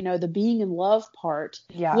part, you know, the being in love part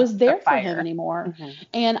was there for him anymore.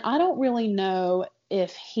 And I don't really know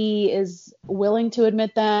if he is willing to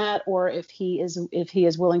admit that or if he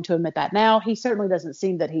is willing to admit that now. He certainly doesn't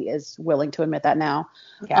seem that he is willing to admit that now.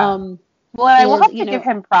 Yeah. Well, and I will have to give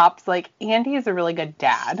him props. Like Andy is a really good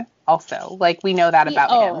dad also. Like we know that about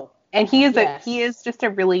him. And he is just a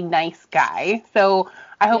really nice guy. So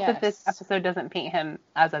I hope that this episode doesn't paint him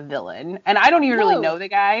as a villain. And I don't even really know the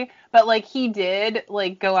guy, but like he did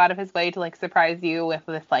like go out of his way to like surprise you with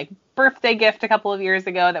this like birthday gift a couple of years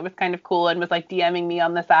ago that was kind of cool and was like DMing me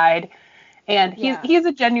on the side. And he's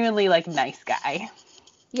a genuinely like nice guy.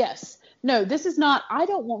 Yes. No, this is not, I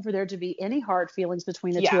don't want for there to be any hard feelings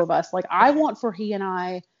between the two of us. Like I want for he and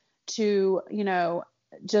I to, you know,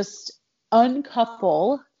 just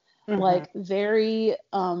uncouple like very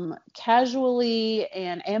casually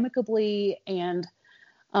and amicably and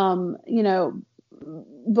you know,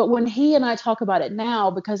 but when he and I talk about it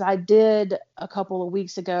now, because I did a couple of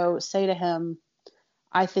weeks ago say to him,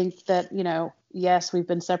 I think that, you know, yes, we've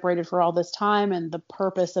been separated for all this time and the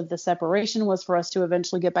purpose of the separation was for us to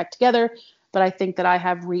eventually get back together, but I think that I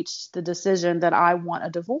have reached the decision that I want a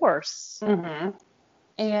divorce.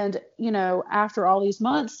 And, you know, after all these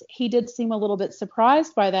months, he did seem a little bit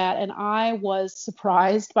surprised by that. And I was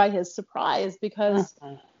surprised by his surprise because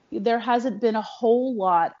there hasn't been a whole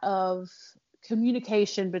lot of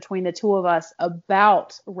communication between the two of us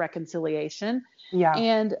about reconciliation. Yeah.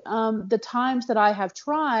 And the times that I have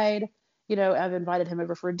tried, you know, I've invited him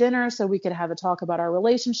over for dinner so we could have a talk about our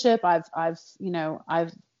relationship.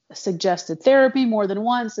 I've suggested therapy more than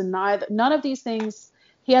once, and none of these things.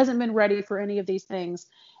 He hasn't been ready for any of these things.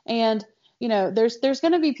 And, you know, there's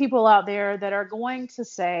going to be people out there that are going to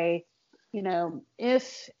say, you know,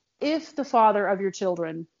 if the father of your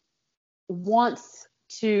children wants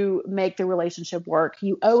to make the relationship work,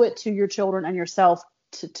 you owe it to your children and yourself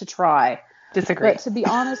to try. Disagree. But to be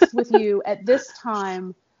honest with you, at this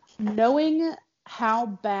time, knowing how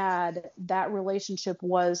bad that relationship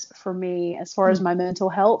was for me as far as my mental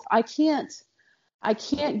health, I can't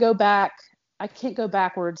go back. I can't go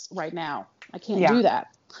backwards right now. I can't do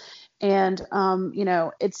that. And, you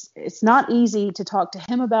know, it's not easy to talk to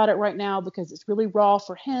him about it right now because it's really raw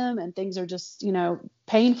for him and things are just, you know,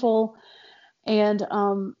 painful. And,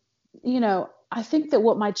 you know, I think that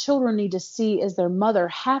what my children need to see is their mother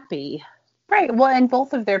happy. Right. Well, and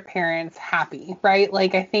both of their parents happy, right?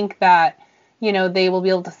 Like, I think that, you know, they will be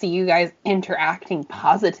able to see you guys interacting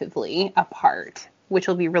positively apart, which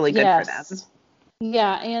will be really good for them.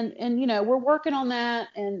 Yeah. And, you know, we're working on that.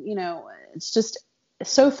 And, you know, it's just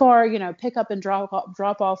so far, you know, pick up and drop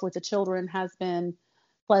off with the children has been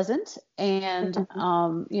pleasant and,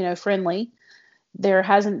 you know, friendly. There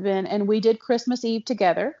hasn't been, and we did Christmas Eve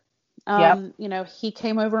together. You know, he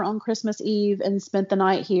came over on Christmas Eve and spent the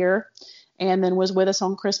night here and then was with us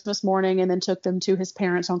on Christmas morning and then took them to his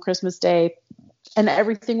parents on Christmas Day. And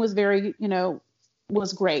everything was very, you know,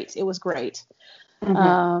 was great. It was great.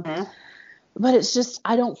 But it's just,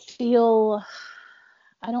 I don't feel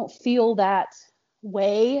that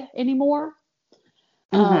way anymore.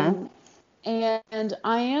 And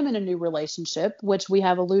I am in a new relationship, which we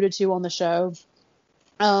have alluded to on the show.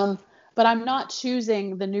 But I'm not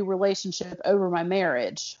choosing the new relationship over my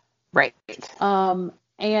marriage. Right.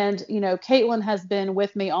 And, you know, Caitlin has been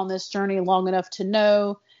with me on this journey long enough to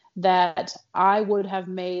know that I would have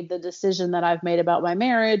made the decision that I've made about my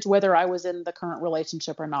marriage, whether I was in the current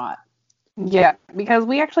relationship or not. Yeah, because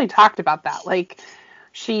we actually talked about that. Like,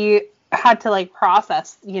 she had to like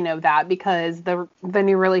process, you know, that because the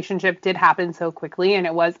new relationship did happen so quickly and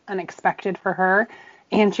it was unexpected for her.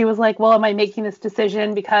 And she was like, well, am I making this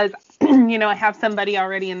decision because, you know, I have somebody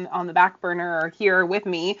already on the back burner or here with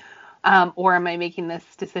me, or am I making this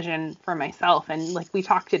decision for myself? And like, we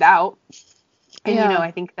talked it out. And, you know,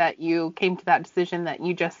 I think that you came to that decision that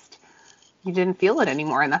you didn't feel it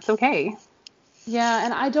anymore, and that's okay. Yeah,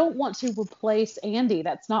 and I don't want to replace Andy.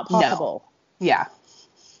 That's not possible. No. Yeah.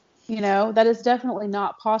 You know, that is definitely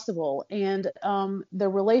not possible. And the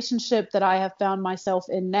relationship that I have found myself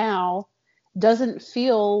in now doesn't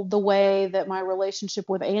feel the way that my relationship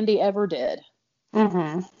with Andy ever did.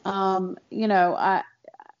 You know,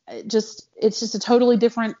 it's just a totally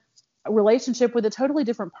different relationship with a totally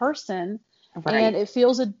different person. Right. And it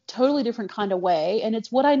feels a totally different kind of way. And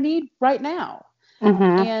it's what I need right now.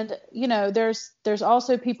 And, you know, there's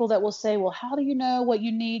also people that will say, well, how do you know what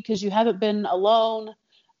you need? Because you haven't been alone.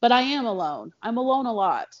 But I am alone. I'm alone a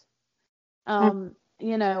lot.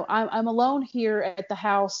 You know, I'm alone here at the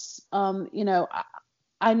house. You know,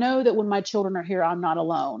 I know that when my children are here, I'm not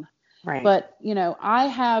alone. Right. But, you know, I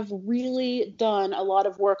have really done a lot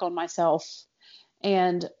of work on myself.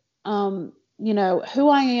 And, you know, who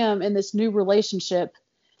I am in this new relationship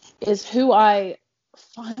is who I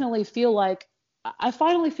finally feel like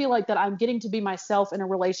that I'm getting to be myself in a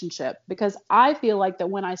relationship, because I feel like that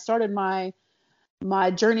when I started my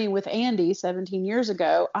my journey with Andy 17 years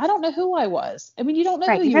ago, I don't know who I was. I mean, you don't know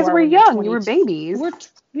who You you guys are were when you're young. 20. You were babies.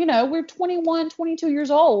 We're 21, 22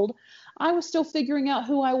 years old. I was still figuring out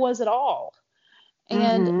who I was at all.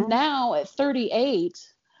 And now at 38,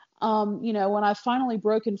 when I've finally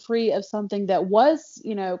broken free of something that was,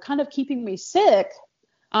 kind of keeping me sick,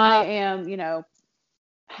 I am,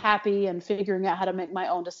 happy and figuring out how to make my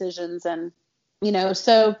own decisions. And,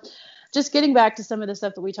 so just getting back to some of the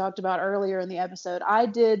stuff that we talked about earlier in the episode, I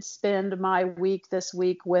did spend my week this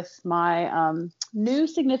week with my new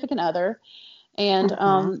significant other. And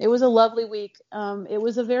it was a lovely week. It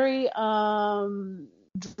was a very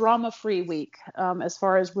drama-free week as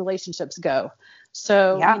far as relationships go.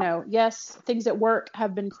 So, yes, things at work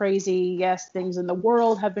have been crazy. Yes, things in the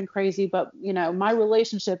world have been crazy. But, my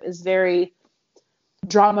relationship is very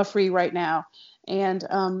drama-free right now. And,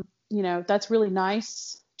 that's really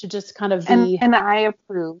nice to just kind of be. And I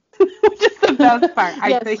approve, which is the best part.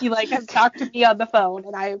 Yes. He has talked to me on the phone,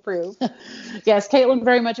 and I approve. Yes, Caitlin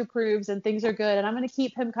very much approves, and things are good. And I'm going to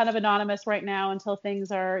keep him kind of anonymous right now until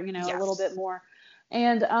things are, a little bit more.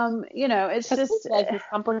 And, it's just. His life is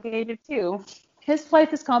complicated, too. His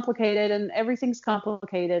life is complicated, and everything's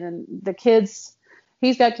complicated. And the kids,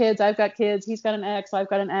 he's got kids, I've got kids, he's got an ex, I've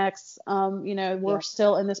got an ex. We're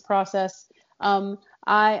still in this process.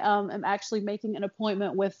 I am actually making an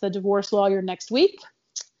appointment with the divorce lawyer next week,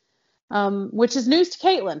 which is news to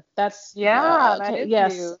Caitlin. That's that is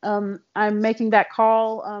yes. News. I'm making that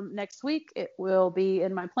call next week. It will be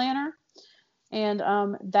in my planner, and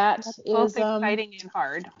that's both exciting and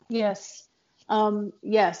hard. Yes,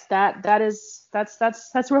 yes. That's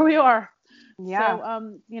where we are. Yeah.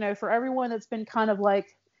 So for everyone that's been kind of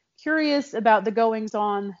curious about the goings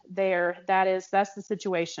on there, that's the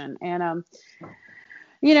situation, and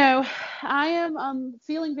I am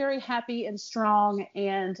feeling very happy and strong.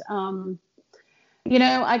 And,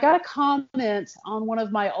 I got a comment on one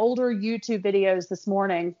of my older YouTube videos this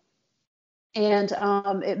morning. And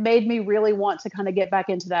it made me really want to kind of get back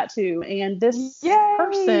into that too. And this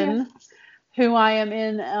person who I am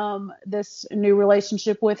in this new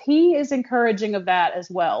relationship with, he is encouraging of that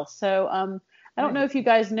as well. So I don't know if you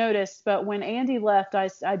guys noticed, but when Andy left, I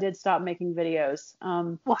did stop making videos.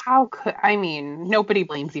 Well, nobody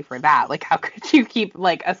blames you for that. How could you keep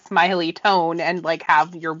a smiley tone and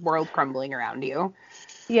have your world crumbling around you?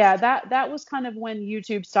 Yeah, that was kind of when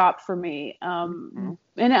YouTube stopped for me. And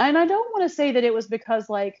I don't want to say that it was because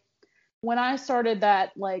when I started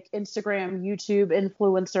that Instagram, YouTube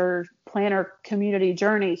influencer planner community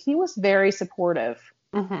journey, he was very supportive.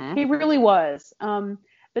 Mm-hmm. He really was.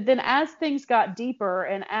 But then as things got deeper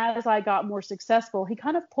and as I got more successful, he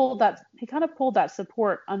kind of pulled that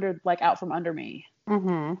support out from under me.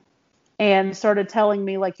 Mm-hmm. And started telling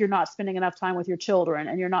me you're not spending enough time with your children,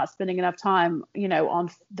 and you're not spending enough time, on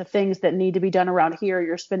the things that need to be done around here.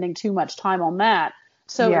 You're spending too much time on that.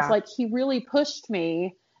 So it's he really pushed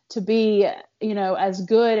me to be, as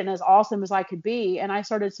good and as awesome as I could be. And I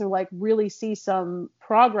started to really see some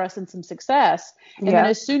progress and some success. And then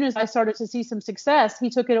as soon as I started to see some success,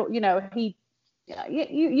 he took it,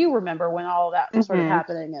 you remember when all of that started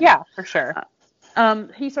happening. And, yeah, for sure.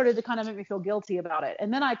 He started to kind of make me feel guilty about it.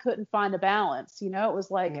 And then I couldn't find a balance, it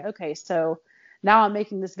was okay, so now I'm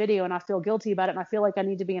making this video and I feel guilty about it. And I feel like I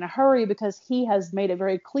need to be in a hurry because he has made it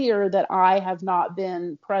very clear that I have not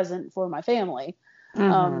been present for my family.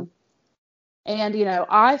 Mm-hmm. And,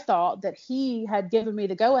 I thought that he had given me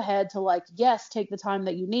the go ahead to yes, take the time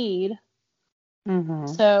that you need. Mm-hmm.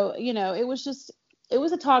 So, it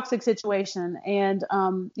was a toxic situation. And,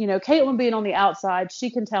 Caitlin being on the outside, she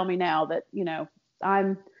can tell me now that,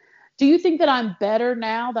 do you think that I'm better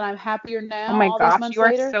now, that I'm happier now? Oh my gosh, you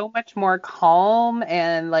are so much more calm,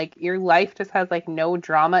 and your life just has no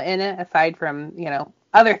drama in it aside from,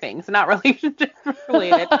 other things, not relationship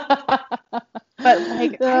related. But I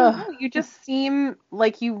don't know, you just seem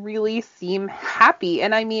you really seem happy.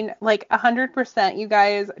 And 100%, you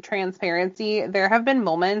guys, transparency. There have been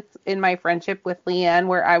moments in my friendship with Leanne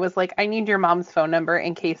where I was I need your mom's phone number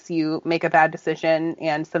in case you make a bad decision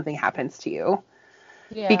and something happens to you.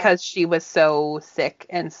 Yeah. Because she was so sick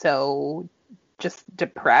and so just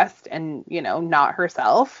depressed and, not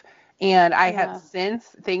herself. And I have, since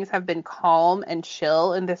things have been calm and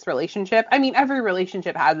chill in this relationship. Every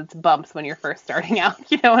relationship has its bumps when you're first starting out,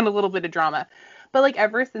 and a little bit of drama. But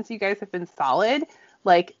ever since you guys have been solid,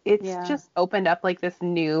 it's just opened up this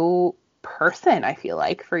new person, I feel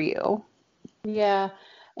for you. Yeah.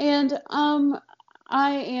 And I'm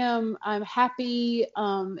happy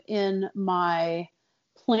in my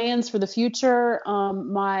plans for the future.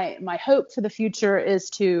 My hope for the future is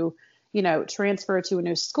to transfer to a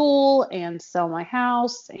new school and sell my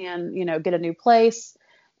house and, get a new place.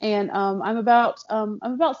 And I'm about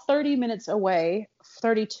 32 minutes away.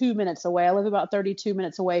 I live about 32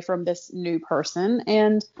 minutes away from this new person,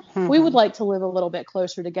 and we would like to live a little bit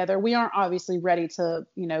closer together. We aren't obviously ready to,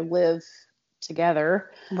 live together.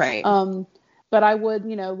 Right. But I would,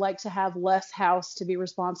 like to have less house to be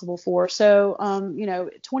responsible for. So,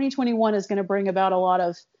 2021 is going to bring about a lot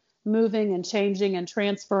of moving and changing and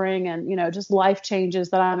transferring and, just life changes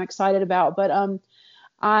that I'm excited about. But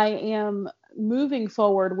I am moving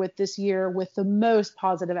forward with this year with the most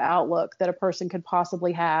positive outlook that a person could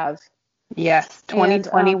possibly have. Yes,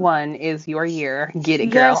 2021 is your year. Get it,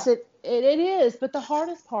 girl. Yes, it is. But the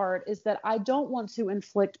hardest part is that I don't want to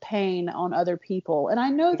inflict pain on other people. And I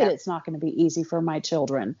know that it's not going to be easy for my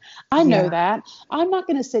children. I know that. I'm not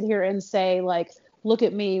going to sit here and say, like, look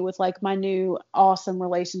at me with like my new awesome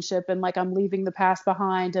relationship and like I'm leaving the past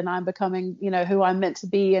behind and I'm becoming, who I'm meant to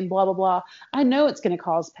be and blah, blah, blah. I know it's going to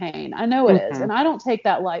cause pain. I know it is. And I don't take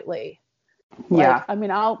that lightly. Yeah.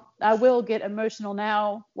 I will get emotional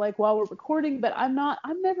now, like while we're recording, but I'm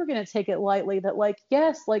never going to take it lightly that like,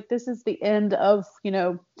 yes, like this is the end of,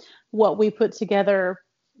 what we put together,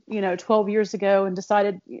 12 years ago and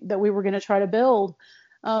decided that we were going to try to build.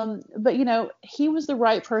 But he was the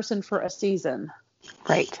right person for a season.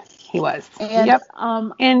 Right. He was. And,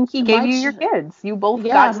 and he gave you your kids. You both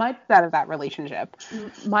got out of that relationship.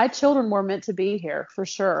 My children were meant to be here for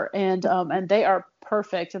sure. And they are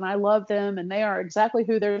perfect and I love them and they are exactly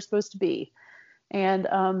who they're supposed to be. And,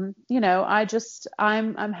 I'm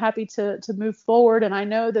happy to move forward and I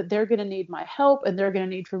know that they're going to need my help and they're going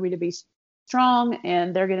to need for me to be strong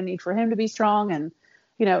and they're going to need for him to be strong. And,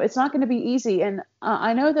 it's not going to be easy. And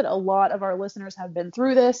I know that a lot of our listeners have been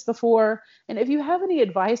through this before. And if you have any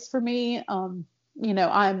advice for me, I'm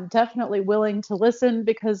definitely willing to listen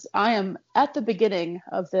because I am at the beginning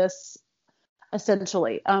of this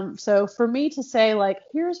essentially. So for me to say like,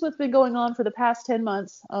 here's what's been going on for the past 10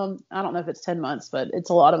 months. I don't know if it's 10 months, but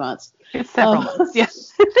it's a lot of months. It's several months.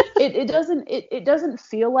 Yes. It doesn't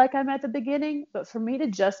feel like I'm at the beginning, but for me to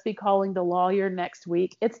just be calling the lawyer next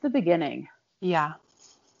week, it's the beginning. Yeah.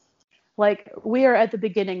 Like we are at the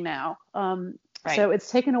beginning now. Right. So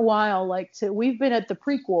it's taken a while, we've been at the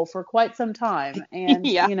prequel for quite some time. And,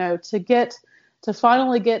 to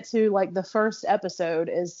finally get to like the first episode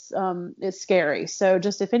is scary. So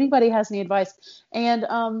just if anybody has any advice and,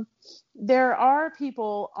 there are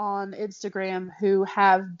people on Instagram who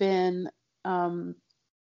have been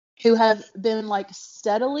like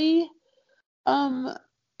steadily,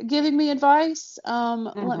 giving me advice.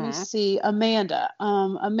 Let me see. Amanda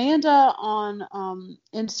on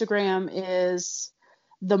Instagram is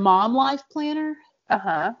the Mom Life Planner.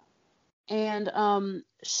 And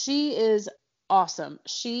she is awesome.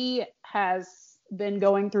 She has been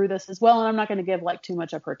going through this as well. And I'm not going to give like too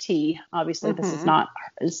much of her tea. Obviously, this is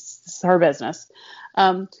her business.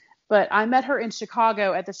 But I met her in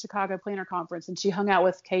Chicago at the Chicago Planner Conference, and she hung out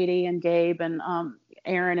with Katie and Gabe and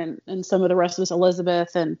Aaron and some of the rest of us,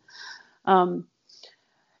 Elizabeth. And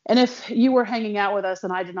if you were hanging out with us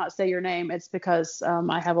and I did not say your name, it's because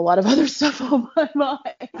I have a lot of other stuff on my mind.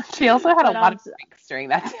 She also had a lot of drinks during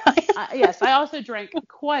that time. Yes, I also drank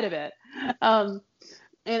quite a bit. And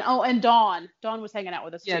Dawn was hanging out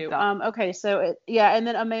with us too. Okay, so and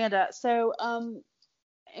then Amanda. So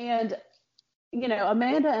and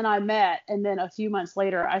Amanda and I met, and then a few months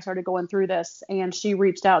later, I started going through this, and she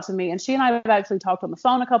reached out to me, and she and I have actually talked on the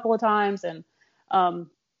phone a couple of times, and,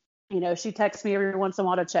 she texts me every once in a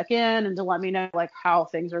while to check in and to let me know, like, how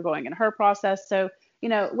things are going in her process. So,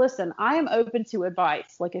 listen, I am open to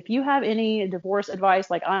advice. Like, if you have any divorce advice,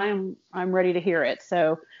 like, I'm ready to hear it.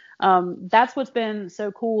 So, that's what's been so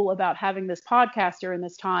cool about having this podcast during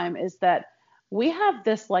this time is that we have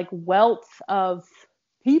this, like, wealth of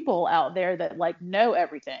people out there that like know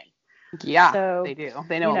everything. Yeah, so, they do.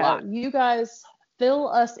 They know a lot. You guys fill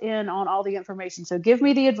us in on all the information. So give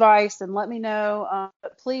me the advice and let me know.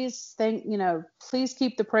 But please please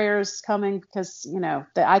keep the prayers coming because,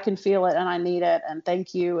 that I can feel it and I need it. And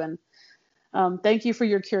thank you. And thank you for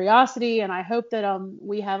your curiosity. And I hope that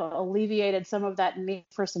we have alleviated some of that need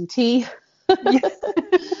for some tea. Yes.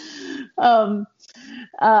 I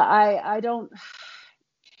don't.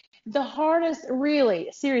 The hardest, really,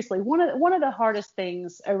 seriously, one of the hardest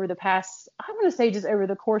things over the past, I'm going to say just over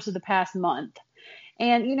the course of the past month.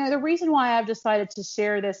 And, the reason why I've decided to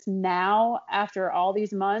share this now after all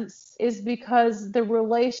these months is because the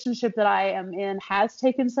relationship that I am in has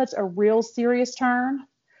taken such a real serious turn.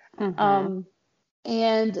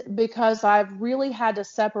 And because I've really had to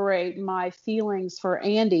separate my feelings for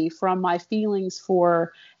Andy from my feelings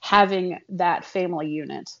for having that family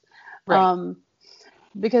unit. Right.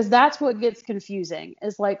 Because that's what gets confusing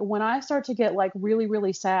is like when I start to get like really,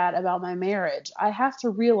 really sad about my marriage, I have to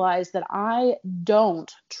realize that I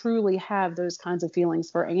don't truly have those kinds of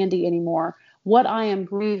feelings for Andy anymore. What I am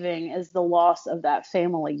grieving is the loss of that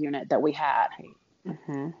family unit that we had.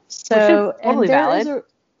 Mm-hmm. Which is So, and totally there is valid.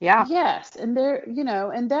 Yeah. yes, and there,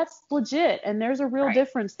 and that's legit. And there's a real Right.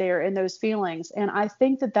 difference there in those feelings. And I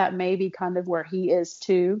think that that may be kind of where he is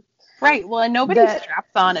too. Right. Well, and nobody That, straps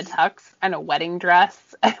on a tux and a wedding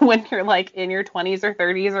dress when you're like in your 20s or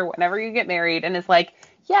 30s or whenever you get married and it's like,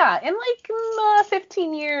 yeah, in like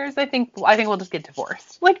 15 years, I think we'll just get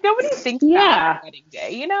divorced. Like nobody thinks that on their yeah, wedding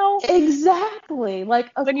day, you know? exactly. Like,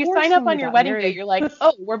 of When you sign course, up when on we your got wedding day, married, you're like,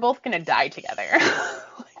 oh, we're both gonna die together.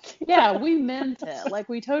 yeah, we meant it. Like,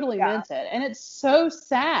 we totally Yeah, meant it. And it's so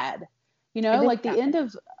sad, it is like sad.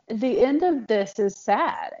 the end of this is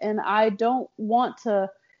sad. And I don't want to,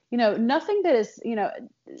 nothing that is,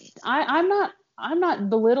 I'm not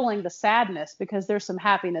belittling the sadness because there's some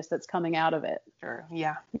happiness that's coming out of it, Sure.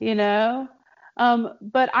 Yeah. you know?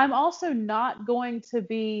 But I'm also not going to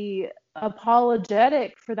be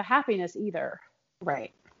apologetic for the happiness either.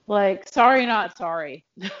 Right. Like, sorry, not sorry.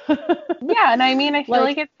 Yeah, and I mean, I feel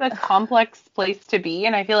like Like, it's a complex place to be,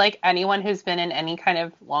 and I feel like anyone who's been in any kind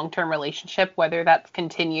of long-term relationship, whether that's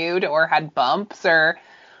continued or had bumps or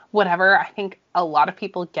whatever, I think a lot of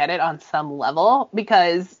people get it on some level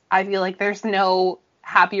because I feel like there's no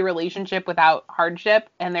happy relationship without hardship,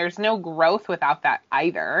 and there's no growth without that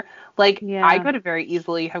either. Like, I yeah, could have very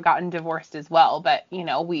easily have gotten divorced as well, but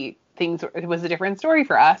it was a different story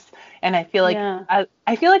for us. And yeah.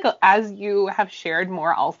 I feel like as you have shared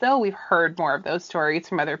more also, we've heard more of those stories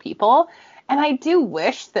from other people. And I do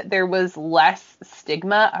wish that there was less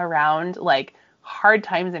stigma around like hard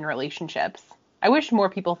times in relationships. I wish more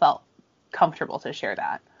people felt comfortable to share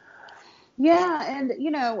that. Yeah, and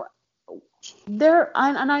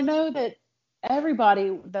and I know that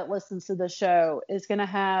everybody that listens to the show is going to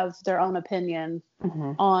have their own opinion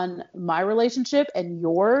Hmm. on my relationship and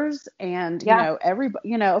yours, and Yeah.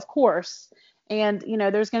 everybody, of course. And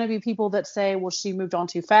there's going to be people that say, well, she moved on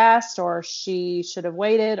too fast, or she should have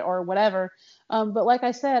waited, or whatever. But like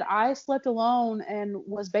I said, I slept alone and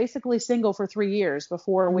was basically single for 3 years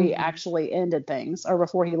before we Hmm. actually ended things, or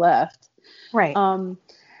before he left. Right. Um,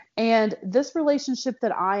 And this relationship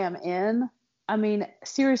that I am in, I mean,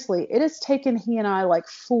 seriously, it has taken he and I like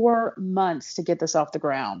 4 months to get this off the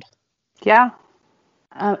ground. Yeah.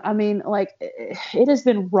 I mean, like, it has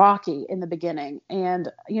been rocky in the beginning.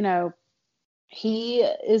 And, he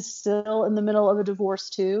is still in the middle of a divorce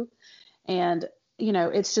too. And,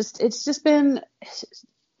 it's just been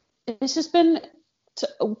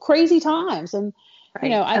crazy times. And,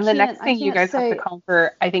 Right. I And the can't, next thing you guys have to say,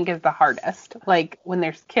 conquer, I think, is the hardest. Like when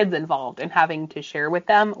there's kids involved and having to share with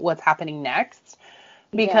them what's happening next.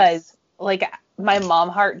 Because yes, like my mom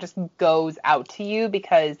heart just goes out to you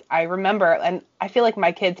because I remember, and I feel like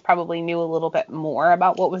my kids probably knew a little bit more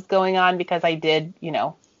about what was going on because I did,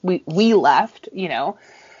 we left, yeah.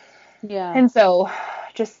 and so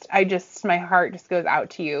my heart just goes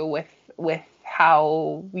out to you with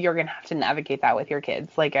how you're gonna have to navigate that with your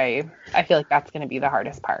kids. Like I feel like that's gonna be the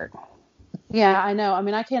hardest part. Yeah, I know. I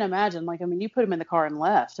mean, I can't imagine. Like, I mean, you put them in the car and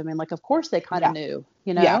left. I mean, like, of course they kind of Yeah. knew,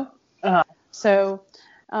 Yeah. Uh, So,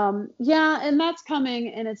 yeah, and that's coming,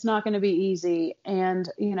 and it's not going to be easy. And,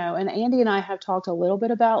 and Andy and I have talked a little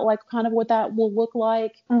bit about like kind of what that will look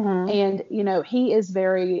like. mhm. And, he is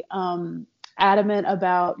very adamant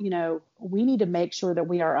about, we need to make sure that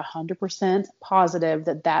we are 100% positive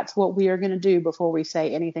that that's what we are going to do before we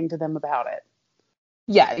say anything to them about it.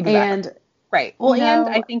 Yeah, exactly. And, Right. Well, and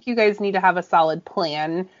I think you guys need to have a solid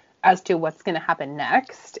plan as to what's going to happen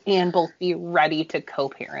next and both be ready to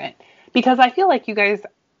co-parent. Because I feel like you guys,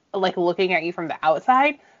 like looking at you from the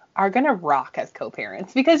outside, are going to rock as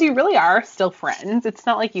co-parents because you really are still friends. It's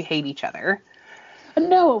not like you hate each other.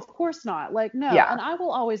 No, of course not. Like, no. Yeah. And I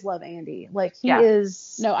will always love Andy. Like, he Yeah.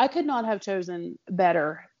 is, no, I could not have chosen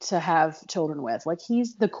better to have children with. Like,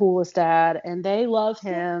 he's the coolest dad, and they love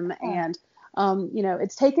him. And,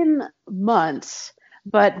 it's taken months,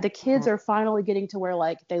 but the kids are finally getting to where,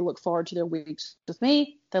 like, they look forward to their weeks with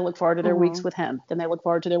me. They look forward to their weeks Hmm. with him. Then they look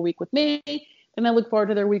forward to their week with me. Then they look forward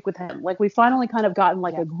to their week with him. Like, we finally kind of gotten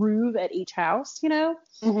like Yeah. a groove at each house.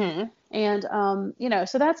 Hmm. And,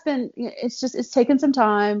 so that's been, it's taken some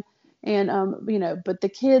time. And, but the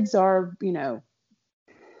kids are,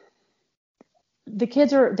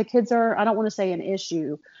 I don't want to say an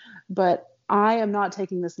issue, but I am not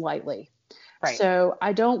taking this lightly Right. So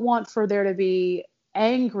I don't want for there to be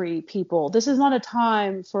angry people. This is not a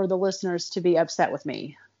time for the listeners to be upset with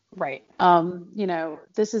me. Right.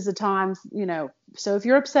 This is a time, so if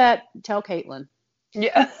you're upset, tell Caitlin.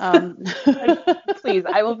 Yeah. Please,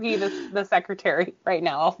 I will be the secretary right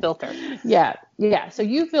now. I'll filter. Yeah. So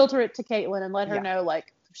you filter it to Caitlin and let her know,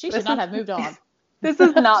 like, she should not have moved on. This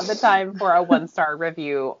is not the time for a 1-star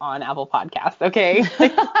review on Apple Podcasts, okay?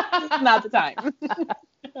 Not the time.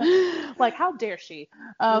 Like, how dare she?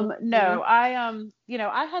 No,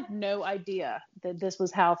 I had no idea that this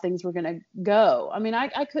was how things were going to go. I mean,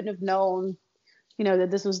 I couldn't have known,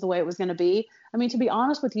 that this was the way it was going to be. I mean, to be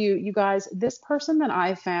honest with you, you guys, this person that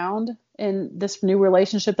I found in this new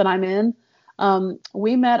relationship that I'm in,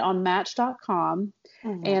 we met on Match.com,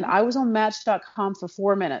 and I was on Match.com for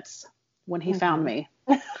 4 minutes when he found me.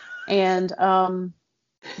 And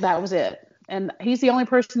that was it. And he's the only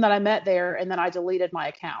person that I met there, and then I deleted my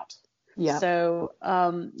account. Yeah. So,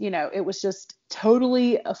 it was just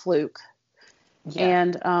totally a fluke. Yeah.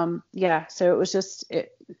 And so it was just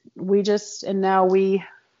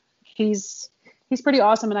he's pretty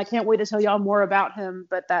awesome, and I can't wait to tell y'all more about him,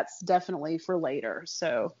 but that's definitely for later.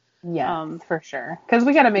 So yeah, for sure. Because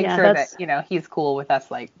we got to make sure that, he's cool with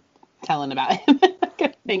us, like, telling about him.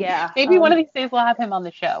 Yeah. Maybe one of these days we'll have him on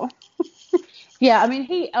the show. Yeah, I mean,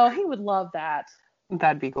 he would love that.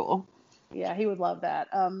 That'd be cool. Yeah, he would love that.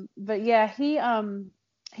 But yeah, he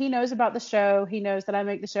knows about the show. He knows that I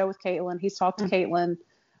make the show with Caitlin. He's talked to Caitlin.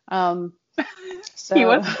 So he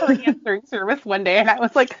was answering service one day, and I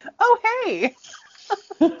was like, "Oh, hey."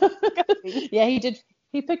 Yeah, he did.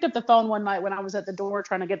 He picked up the phone one night when I was at the door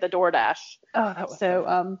trying to get the DoorDash. Oh, that was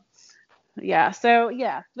so. Yeah. So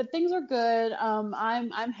yeah, but things are good.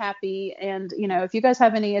 I'm happy. And, if you guys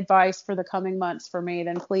have any advice for the coming months for me,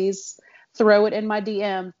 then please throw it in my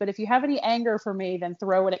DM. But if you have any anger for me, then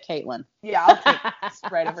throw it at Caitlin. Yeah, I'll take it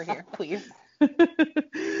right over here, please.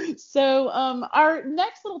 So, our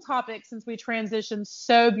next little topic, since we transitioned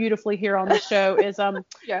so beautifully here on the show, is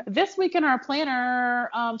this week in our planner.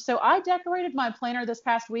 So I decorated my planner this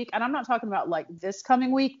past week, and I'm not talking about like this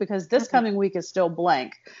coming week, because this coming week is still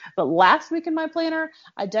blank. But last week in my planner,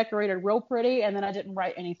 I decorated real pretty, and then I didn't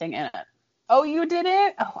write anything in it. Oh, you did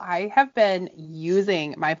it? Oh, I have been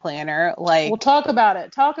using my planner. Well, talk about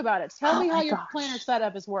it. Tell me how your planner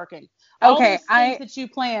setup is working. Okay, all those things that you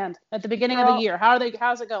planned at the beginning of the year. How's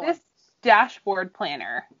it going? This dashboard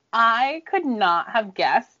planner. I could not have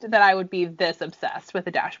guessed that I would be this obsessed with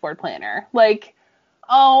a dashboard planner. Like,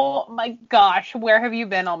 oh my gosh, where have you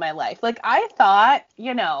been all my life? Like, I thought,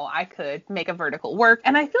 I could make a vertical work,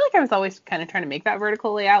 and I feel like I was always kind of trying to make that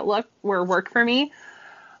vertical layout work for me.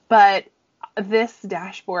 But this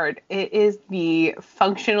dashboard, it is the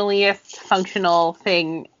functional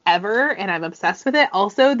thing ever, and I'm obsessed with it.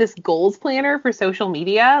 Also, this goals planner for social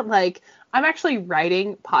media, like, I'm actually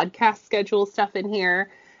writing podcast schedule stuff in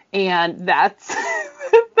here, and that's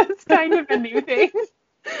kind of a new thing.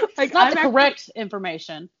 Like, not the correct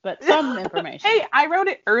information, but some information. Hey, I wrote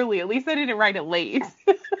it early. At least I didn't write it late.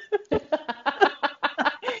 But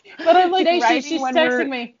I'm like, today she's texting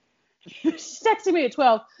me. She's texting me at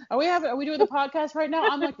 12. Are we doing the podcast right now?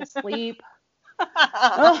 I'm like asleep.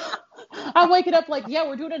 I'm waking up like, yeah,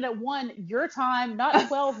 we're doing it at 1 your time, not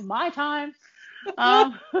 12 my time.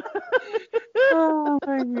 Oh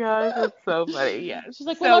my gosh, that's so funny. Yeah. She's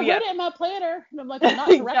like, well, I wrote it in my planner. And I'm like, I'm not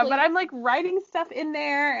directly. Yeah, but I'm like writing stuff in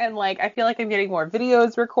there, and like I feel like I'm getting more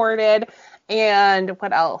videos recorded. And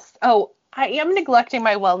what else? Oh, I am neglecting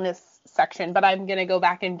my wellness section, but I'm going to go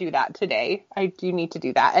back and do that today. I do need to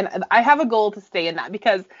do that. And I have a goal to stay in that,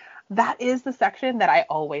 because that is the section that I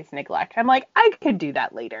always neglect. I'm like, I could do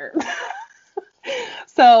that later.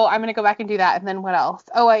 So I'm going to go back and do that. And then what else?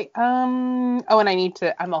 I'm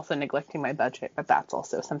also neglecting my budget, but that's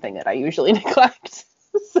also something that I usually neglect.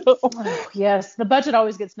 So yes, the budget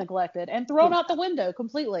always gets neglected and thrown out the window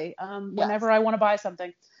completely whenever I want to buy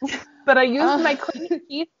something. But I use my cleaning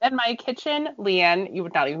teeth and my kitchen. Leanne, you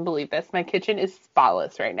would not even believe this. My kitchen is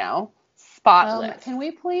spotless right now. Spotless. Can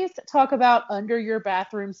we please talk about under your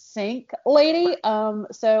bathroom sink, lady?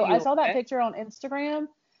 So I saw that picture on Instagram.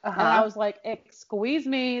 And I was like, excuse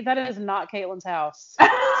me, that is not Caitlin's house.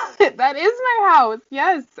 That is my house.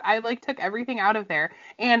 Yes. I took everything out of there.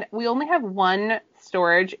 And we only have one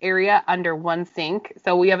storage area under one sink.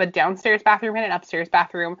 So we have a downstairs bathroom and an upstairs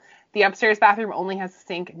bathroom. The upstairs bathroom only has a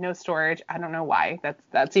sink, no storage. I don't know why.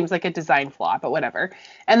 That seems like a design flaw, but whatever.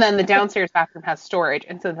 And then the downstairs bathroom has storage.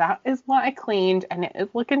 And so that is what I cleaned, and it is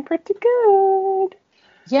looking pretty good.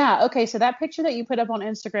 Yeah. Okay. So that picture that you put up on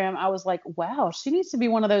Instagram, I was like, wow, she needs to be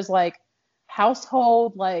one of those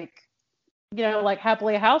household, like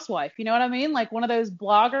Happily a Housewife. You know what I mean? Like one of those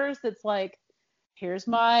bloggers that's like, here's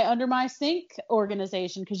my under my sink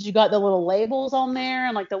organization, because you got the little labels on there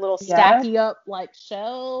and like the little stacky up like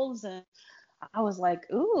shelves. And I was like,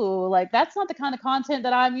 ooh, like that's not the kind of content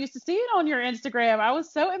that I'm used to seeing on your Instagram. I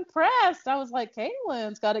was so impressed. I was like,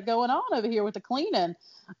 Caitlin's got it going on over here with the cleaning.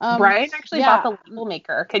 Brian actually bought the label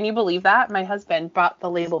maker. Can you believe that? My husband bought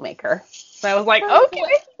the label maker. So I was like, okay,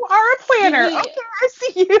 you are a planner. Okay, I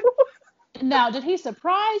see you. Now, did he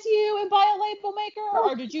surprise you and buy a label maker,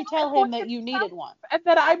 or did you tell him that you needed one? And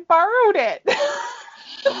then I borrowed it.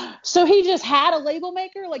 So he just had a label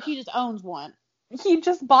maker? Like he just owns one? He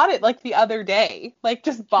just bought it like the other day. Like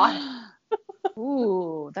just bought it.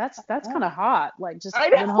 Ooh, that's kind of hot. Like just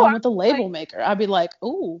went home with a label maker. I'd be like,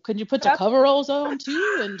 ooh, could you put your coveralls on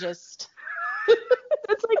too and just...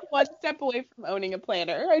 That's like one step away from owning a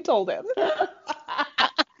planner. I told him. Like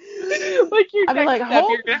you're I'd be like,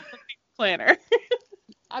 you're gonna planner.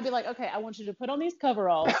 I'd be like, okay, I want you to put on these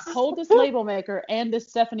coveralls, hold this label maker and this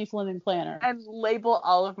Stephanie Fleming planner, and label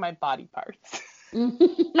all of my body parts.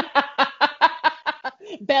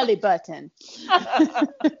 Belly button.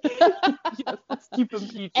 Yes, let's keep them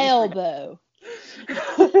PG. Elbow.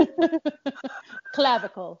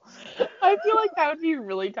 Clavicle. I feel like that would be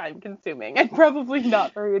really time consuming and probably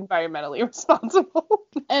not very environmentally responsible.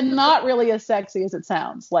 And not really as sexy as it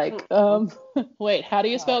sounds. Like, wait, how do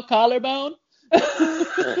you spell collarbone?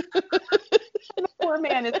 The poor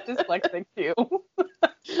man is dyslexic too.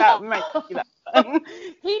 That might be that fun.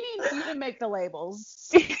 He needs you to make the labels.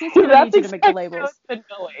 That's exactly how it's been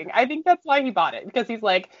going. I think that's why he bought it, because he's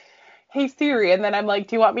like, hey Siri, and then I'm like,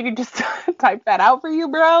 do you want me to just type that out for you,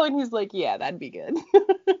 bro? And he's like, yeah, that'd be good.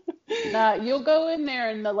 Nah, you'll go in there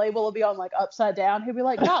and the label will be on like upside down. He'll be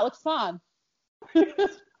like, no, it looks fine.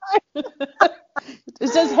 It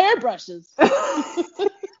says hairbrushes.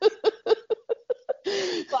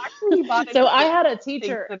 So I had a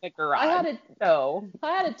teacher in the garage. I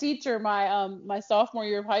had a teacher my sophomore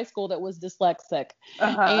year of high school that was dyslexic,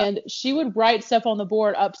 and she would write stuff on the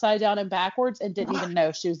board upside down and backwards and didn't even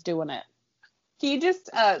know she was doing it. He just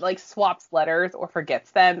like swaps letters or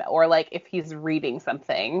forgets them, or like if he's reading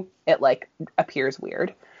something, it like appears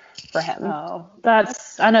weird for him. Oh,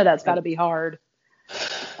 I know that's got to be hard.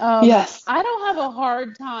 Yes. I don't have a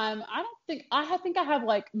hard time. I think I have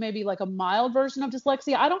like maybe like a mild version of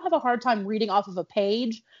dyslexia. I don't have a hard time reading off of a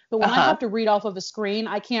page, but when I have to read off of a screen,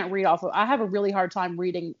 I can't read I have a really hard time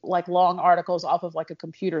reading like long articles off of like a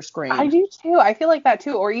computer screen. I do too. I feel like that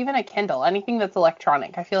too. Or even a Kindle, anything that's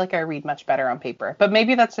electronic. I feel like I read much better on paper, but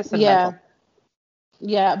maybe that's just a mental.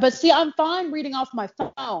 Yeah, but see, I'm fine reading off my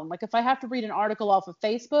phone. Like if I have to read an article off of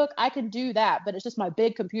Facebook, I can do that, but it's just my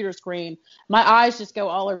big computer screen. My eyes just go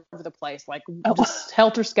all over the place, like just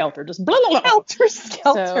helter-skelter, just blah, blah, blah.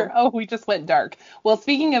 Helter-skelter. So, we just went dark. Well,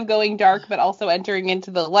 speaking of going dark, but also entering into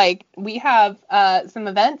the light, we have some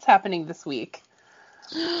events happening this week.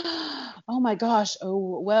 Oh my gosh.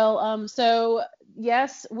 Oh, well, so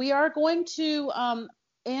yes, we are going to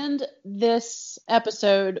end this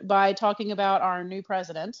episode by talking about our new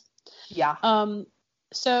president. Yeah.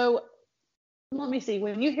 So let me see.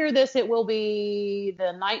 When you hear this, it will be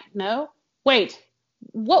the night. No, wait.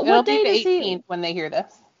 What day is the 18th when they hear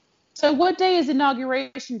this? So what day is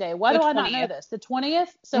inauguration day? Why do I not know this? The 20th.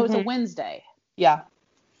 So it's a Wednesday. Yeah.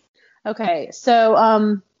 Okay.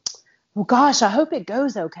 So well, gosh, I hope it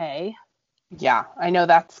goes okay. Yeah, I know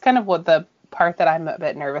that's kind of what the part that I'm a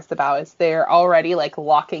bit nervous about is they're already like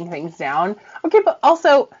locking things down. Okay, but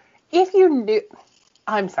also if you knew,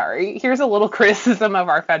 I'm sorry, here's a little criticism of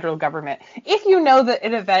our federal government. If you know that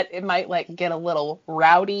an event, it might like get a little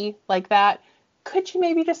rowdy like that, could you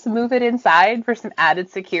maybe just move it inside for some added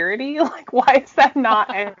security? Like, why is that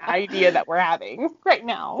not an idea that we're having right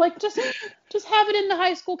now? Like just have it in the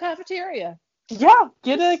high school cafeteria. Yeah,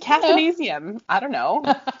 get a caffeinasium. I don't know.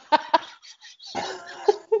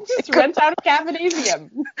 Just rent out a caffeinasium.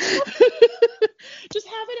 Just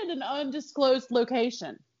have it in an undisclosed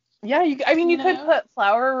location. Yeah, you could put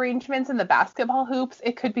flower arrangements in the basketball hoops.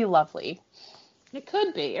 It could be lovely. It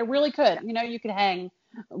could be. It really could. You could hang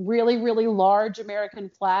really, really large American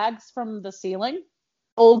flags from the ceiling.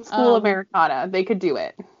 Old school Americana. They could do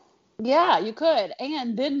it. Yeah, you could.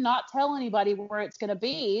 And then not tell anybody where it's going to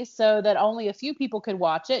be so that only a few people could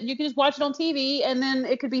watch it. And you can just watch it on TV and then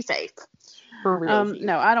it could be safe. For real.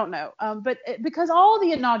 No, I don't know. But because all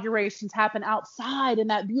the inaugurations happen outside in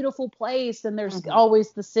that beautiful place and there's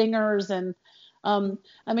always the singers and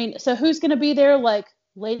so who's going to be there? Like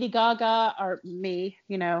Lady Gaga or me,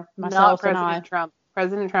 myself and I. Trump.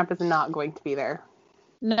 President Trump is not going to be there.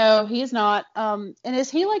 No, he's not. And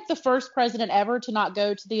is he like the first president ever to not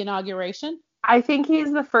go to the inauguration? I think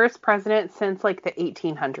he's the first president since like the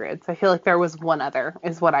 1800s. I feel like there was one other,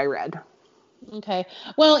 is what I read. Okay.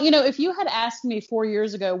 Well, if you had asked me 4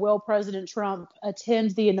 years ago, will President Trump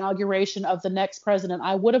attend the inauguration of the next president,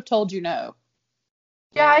 I would have told you no.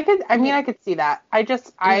 Yeah, I could see that.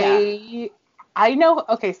 I know,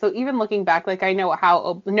 okay, so even looking back, like I know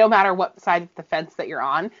how, no matter what side of the fence that you're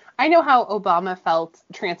on, I know how Obama felt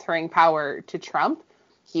transferring power to Trump.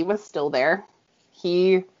 He was still there.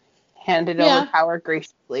 He handed over power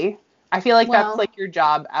graciously. I feel like that's like your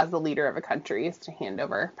job as the leader of a country, is to hand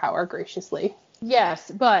over power graciously. Yes,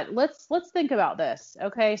 but let's think about this.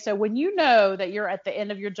 Okay, so when you know that you're at the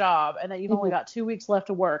end of your job and that you've only got 2 weeks left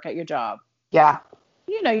to work at your job. Yeah.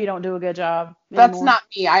 You don't do a good job anymore. That's not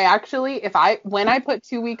me. I actually, when I put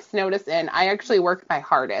 2 weeks notice in, I actually work my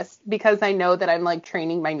hardest because I know that I'm like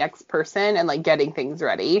training my next person and like getting things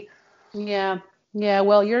ready. Yeah. Yeah.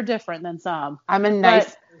 Well, you're different than some. I'm a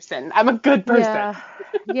nice person. I'm a good person. Yeah.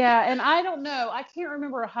 Yeah. And I don't know. I can't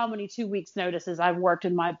remember how many 2 weeks notices I've worked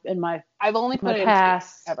in my I've only put it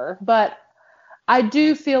past in ever. But I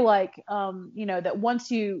do feel like, that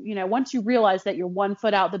once you realize that you're 1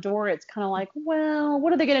 foot out the door, it's kind of like, well,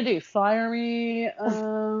 what are they going to do? Fire me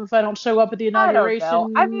if I don't show up at the inauguration? I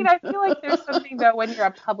don't know. I mean, I feel like there's something though when you're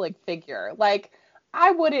a public figure. Like,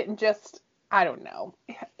 I wouldn't just, I don't know.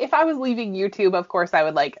 If I was leaving YouTube, of course, I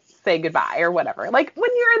would like say goodbye or whatever. Like when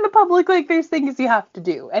you're in the public, like there's things you have to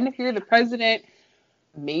do. And if you're the president,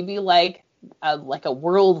 maybe like a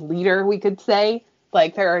world leader, we could say.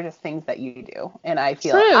 Like, there are just things that you do. And I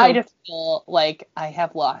just feel like I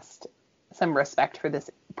have lost some respect for this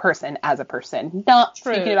person as a person. Not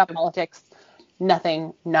speaking about politics.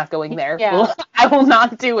 Nothing. Not going there. Yeah. I will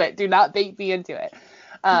not do it. Do not bait me into it.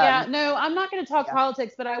 No, I'm not going to talk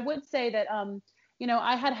politics, but I would say that,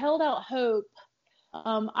 I had held out hope.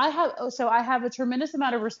 I have a tremendous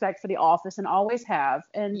amount of respect for the office and always have.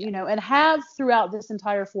 And, and have throughout this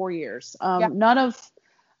entire 4 years. None of...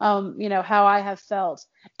 how I have felt.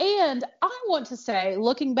 And I want to say,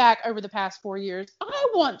 looking back over the past 4 years, I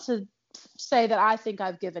want to say that I think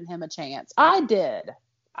I've given him a chance. I did.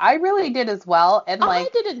 I really did as well. And I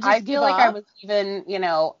didn't just I feel like up. I was even,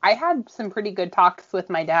 I had some pretty good talks with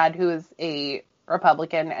my dad, who is a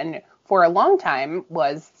Republican and for a long time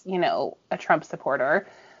was, a Trump supporter.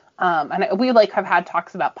 And we have had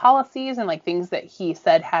talks about policies and things that he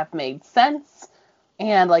said have made sense.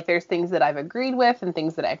 And there's things that I've agreed with and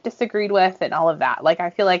things that I've disagreed with and all of that. I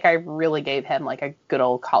feel like I really gave him a good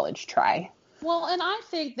old college try. Well, and I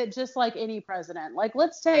think that just like any president,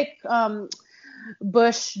 let's take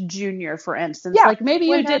Bush Jr., for instance. Yeah, maybe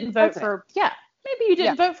you didn't vote for, maybe you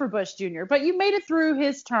didn't vote for Bush Jr., but you made it through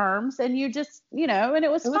his terms and you just, and it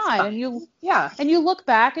was fine. And you look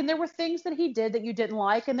back and there were things that he did that you didn't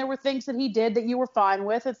like. And there were things that he did that you were fine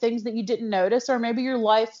with and things that you didn't notice, or maybe your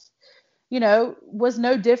life was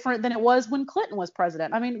no different than it was when Clinton was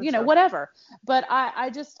president. I mean, whatever. But I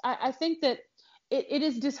think that it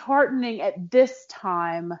is disheartening at this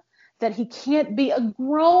time that he can't be a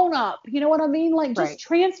grown up. You know what I mean? Just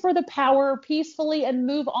transfer the power peacefully and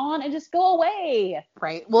move on and just go away.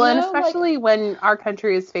 Right. Well, and especially when our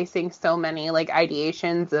country is facing so many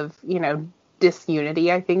ideations of,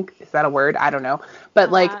 disunity, I think. Is that a word? I don't know.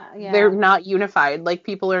 But they're not unified.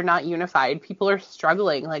 People are not unified. People are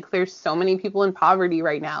struggling. There's so many people in poverty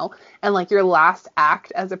right now. And your last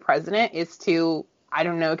act as a president is to, I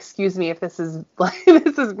don't know, excuse me if this is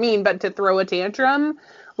this is mean, but to throw a tantrum.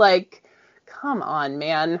 Come on,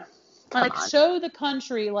 man. Show the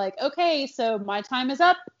country okay, so my time is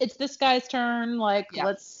up. It's this guy's turn.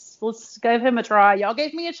 Let's give him a try. Y'all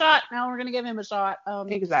gave me a shot. Now we're going to give him a shot.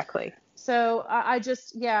 Exactly. So I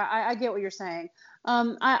get what you're saying.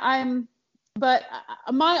 But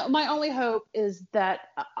my only hope is that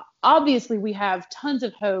obviously we have tons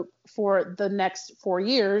of hope for the next 4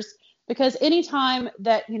 years, because anytime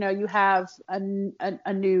that, you have a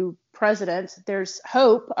new president, there's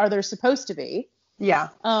hope, or there's supposed to be. Yeah.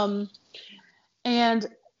 And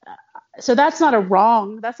so that's not the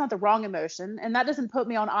wrong emotion. And that doesn't put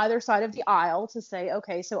me on either side of the aisle to say,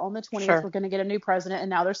 okay, so on the 20th, we're going to get a new president and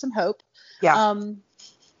now there's some hope. Yeah.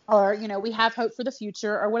 Or, we have hope for the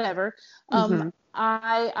future or whatever.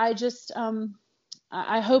 I just,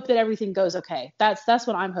 I hope that everything goes okay. That's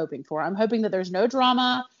what I'm hoping for. I'm hoping that there's no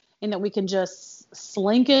drama and that we can just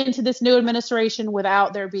slink into this new administration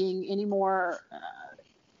without there being any more,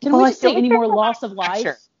 any more loss of life?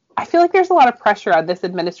 I feel like there's a lot of pressure on this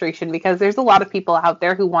administration because there's a lot of people out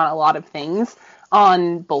there who want a lot of things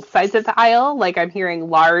on both sides of the aisle. I'm hearing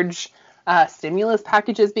large stimulus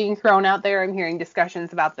packages being thrown out there. I'm hearing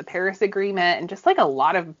discussions about the Paris Agreement and just like a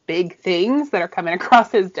lot of big things that are coming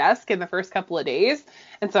across his desk in the first couple of days.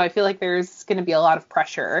 And so I feel like there's going to be a lot of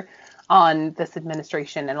pressure on this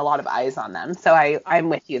administration and a lot of eyes on them. So I'm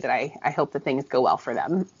with you that I hope that things go well for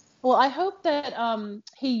them. Well, I hope that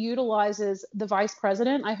he utilizes the vice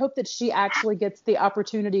president. I hope that she actually gets the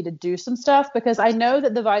opportunity to do some stuff, because I know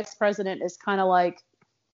that the vice president is kind of like,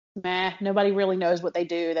 meh, nobody really knows what they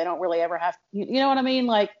do. They don't really ever have, you know what I mean?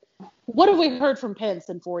 Like, what have we heard from Pence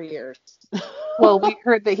in 4 years? Well, we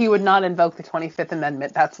heard that he would not invoke the 25th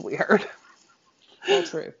Amendment. That's what we heard. Well,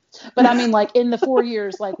 true. But I mean, like, in the 4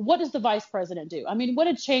 years, like, what does the vice president do? I mean, what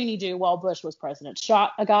did Cheney do while Bush was president?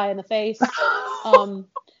 Shot a guy in the face.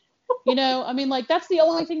 You know, I mean, like, that's the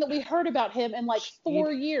only thing that we heard about him in like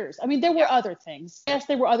 4 years. I mean, there were other things. Yes,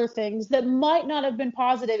 there were other things that might not have been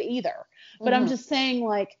positive either. But I'm just saying,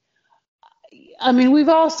 like, I mean, we've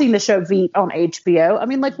all seen the show Veep on HBO. I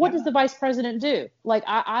mean, like, what does the vice president do? Like,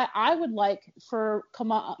 I would like for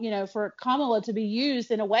Kamala to be used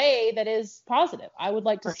in a way that is positive. I would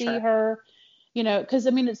like to see her, you know, because I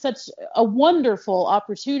mean, it's such a wonderful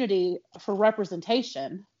opportunity for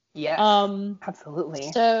representation. Yes,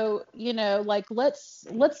 absolutely. So, you know, like, let's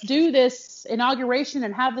do this inauguration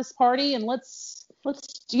and have this party, and let's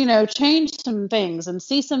you know, change some things and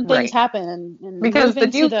see some things happen. And because the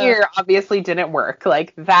new year obviously didn't work.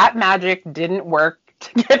 Like, that magic didn't work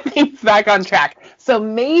to get things back on track. So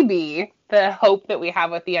maybe the hope that we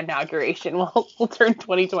have with the inauguration will turn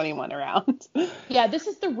 2021 around. Yeah, this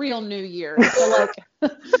is the real new year. So, like,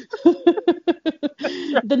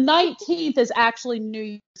 the 19th is actually New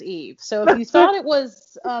Year's Eve. So if you thought it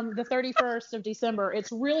was the 31st of December,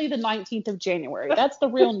 it's really the 19th of January. That's the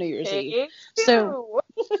real New Year's Eve. So,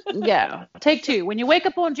 yeah, take two. When you wake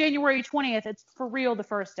up on January 20th, it's for real the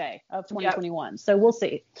first day of 2021. Yep. So we'll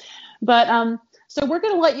see. But so we're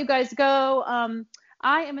going to let you guys go.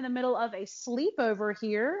 I am in the middle of a sleepover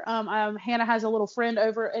here. Hannah has a little friend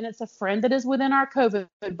over, and it's a friend that is within our COVID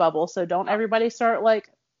bubble. So don't everybody start like,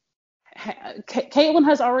 Caitlin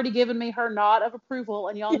has already given me her nod of approval,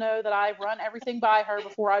 and y'all know that I run everything by her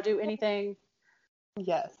before I do anything.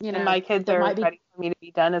 Yes, you know, and my kids are ready for me to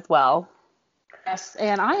be done as well. Yes,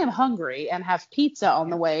 and I am hungry and have pizza on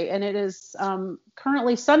the way, and it is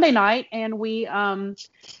currently Sunday night, and we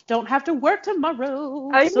don't have to work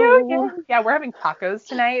tomorrow. I know. Yeah, we're having tacos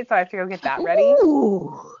tonight, so I have to go get that ready.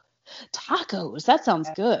 Ooh, tacos. That sounds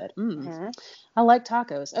good. Mm-hmm. I like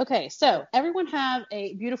tacos. Okay, so everyone have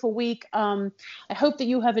a beautiful week. I hope that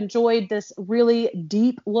you have enjoyed this really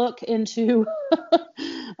deep look into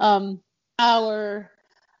our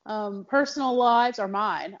personal lives, or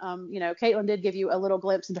mine. You know, Caitlin did give you a little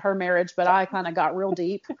glimpse into her marriage, but I kind of got real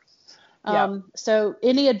deep. So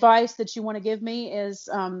any advice that you want to give me is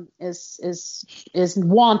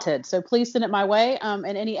wanted. So please send it my way. And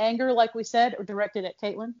any anger, like we said, or directed at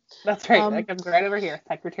Caitlin. That's right. That comes right over here,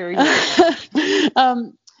 Secretary.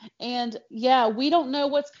 And yeah, we don't know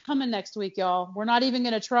what's coming next week, y'all. We're not even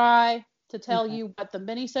going to try to tell you what the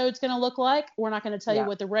mini-sode's going to look like. We're not going to tell you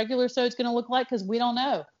what the regular sode's going to look like, because we don't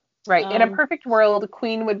know. Right. In a perfect world,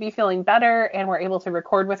 Queen would be feeling better and we're able to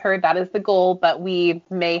record with her. That is the goal, but we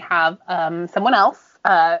may have someone else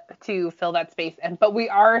to fill that space. But we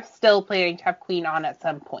are still planning to have Queen on at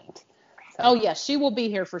some point. So. Oh, yes, she will be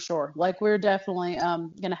here for sure. Like, we're definitely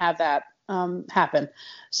going to have that happen.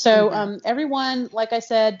 So everyone, like I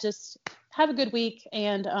said, just have a good week,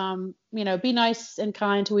 and, you know, be nice and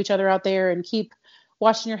kind to each other out there, and keep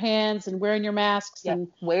washing your hands and wearing your masks. Yeah, and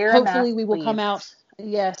hopefully we will come out.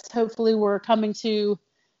 Yes, hopefully we're coming to,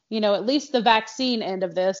 you know, at least the vaccine end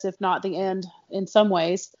of this, if not the end in some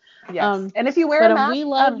ways. Yes. And if you wear a mask, we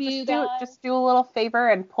love you guys. Just do a little favor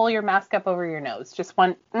and pull your mask up over your nose. Just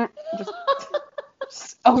one, just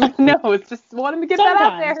over the nose. Just wanted to get that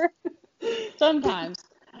out there. Sometimes.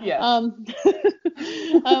 Yeah.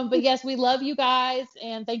 But yes, we love you guys,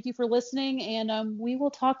 and thank you for listening, and we will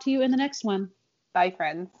talk to you in the next one. Bye,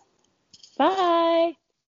 friends. Bye.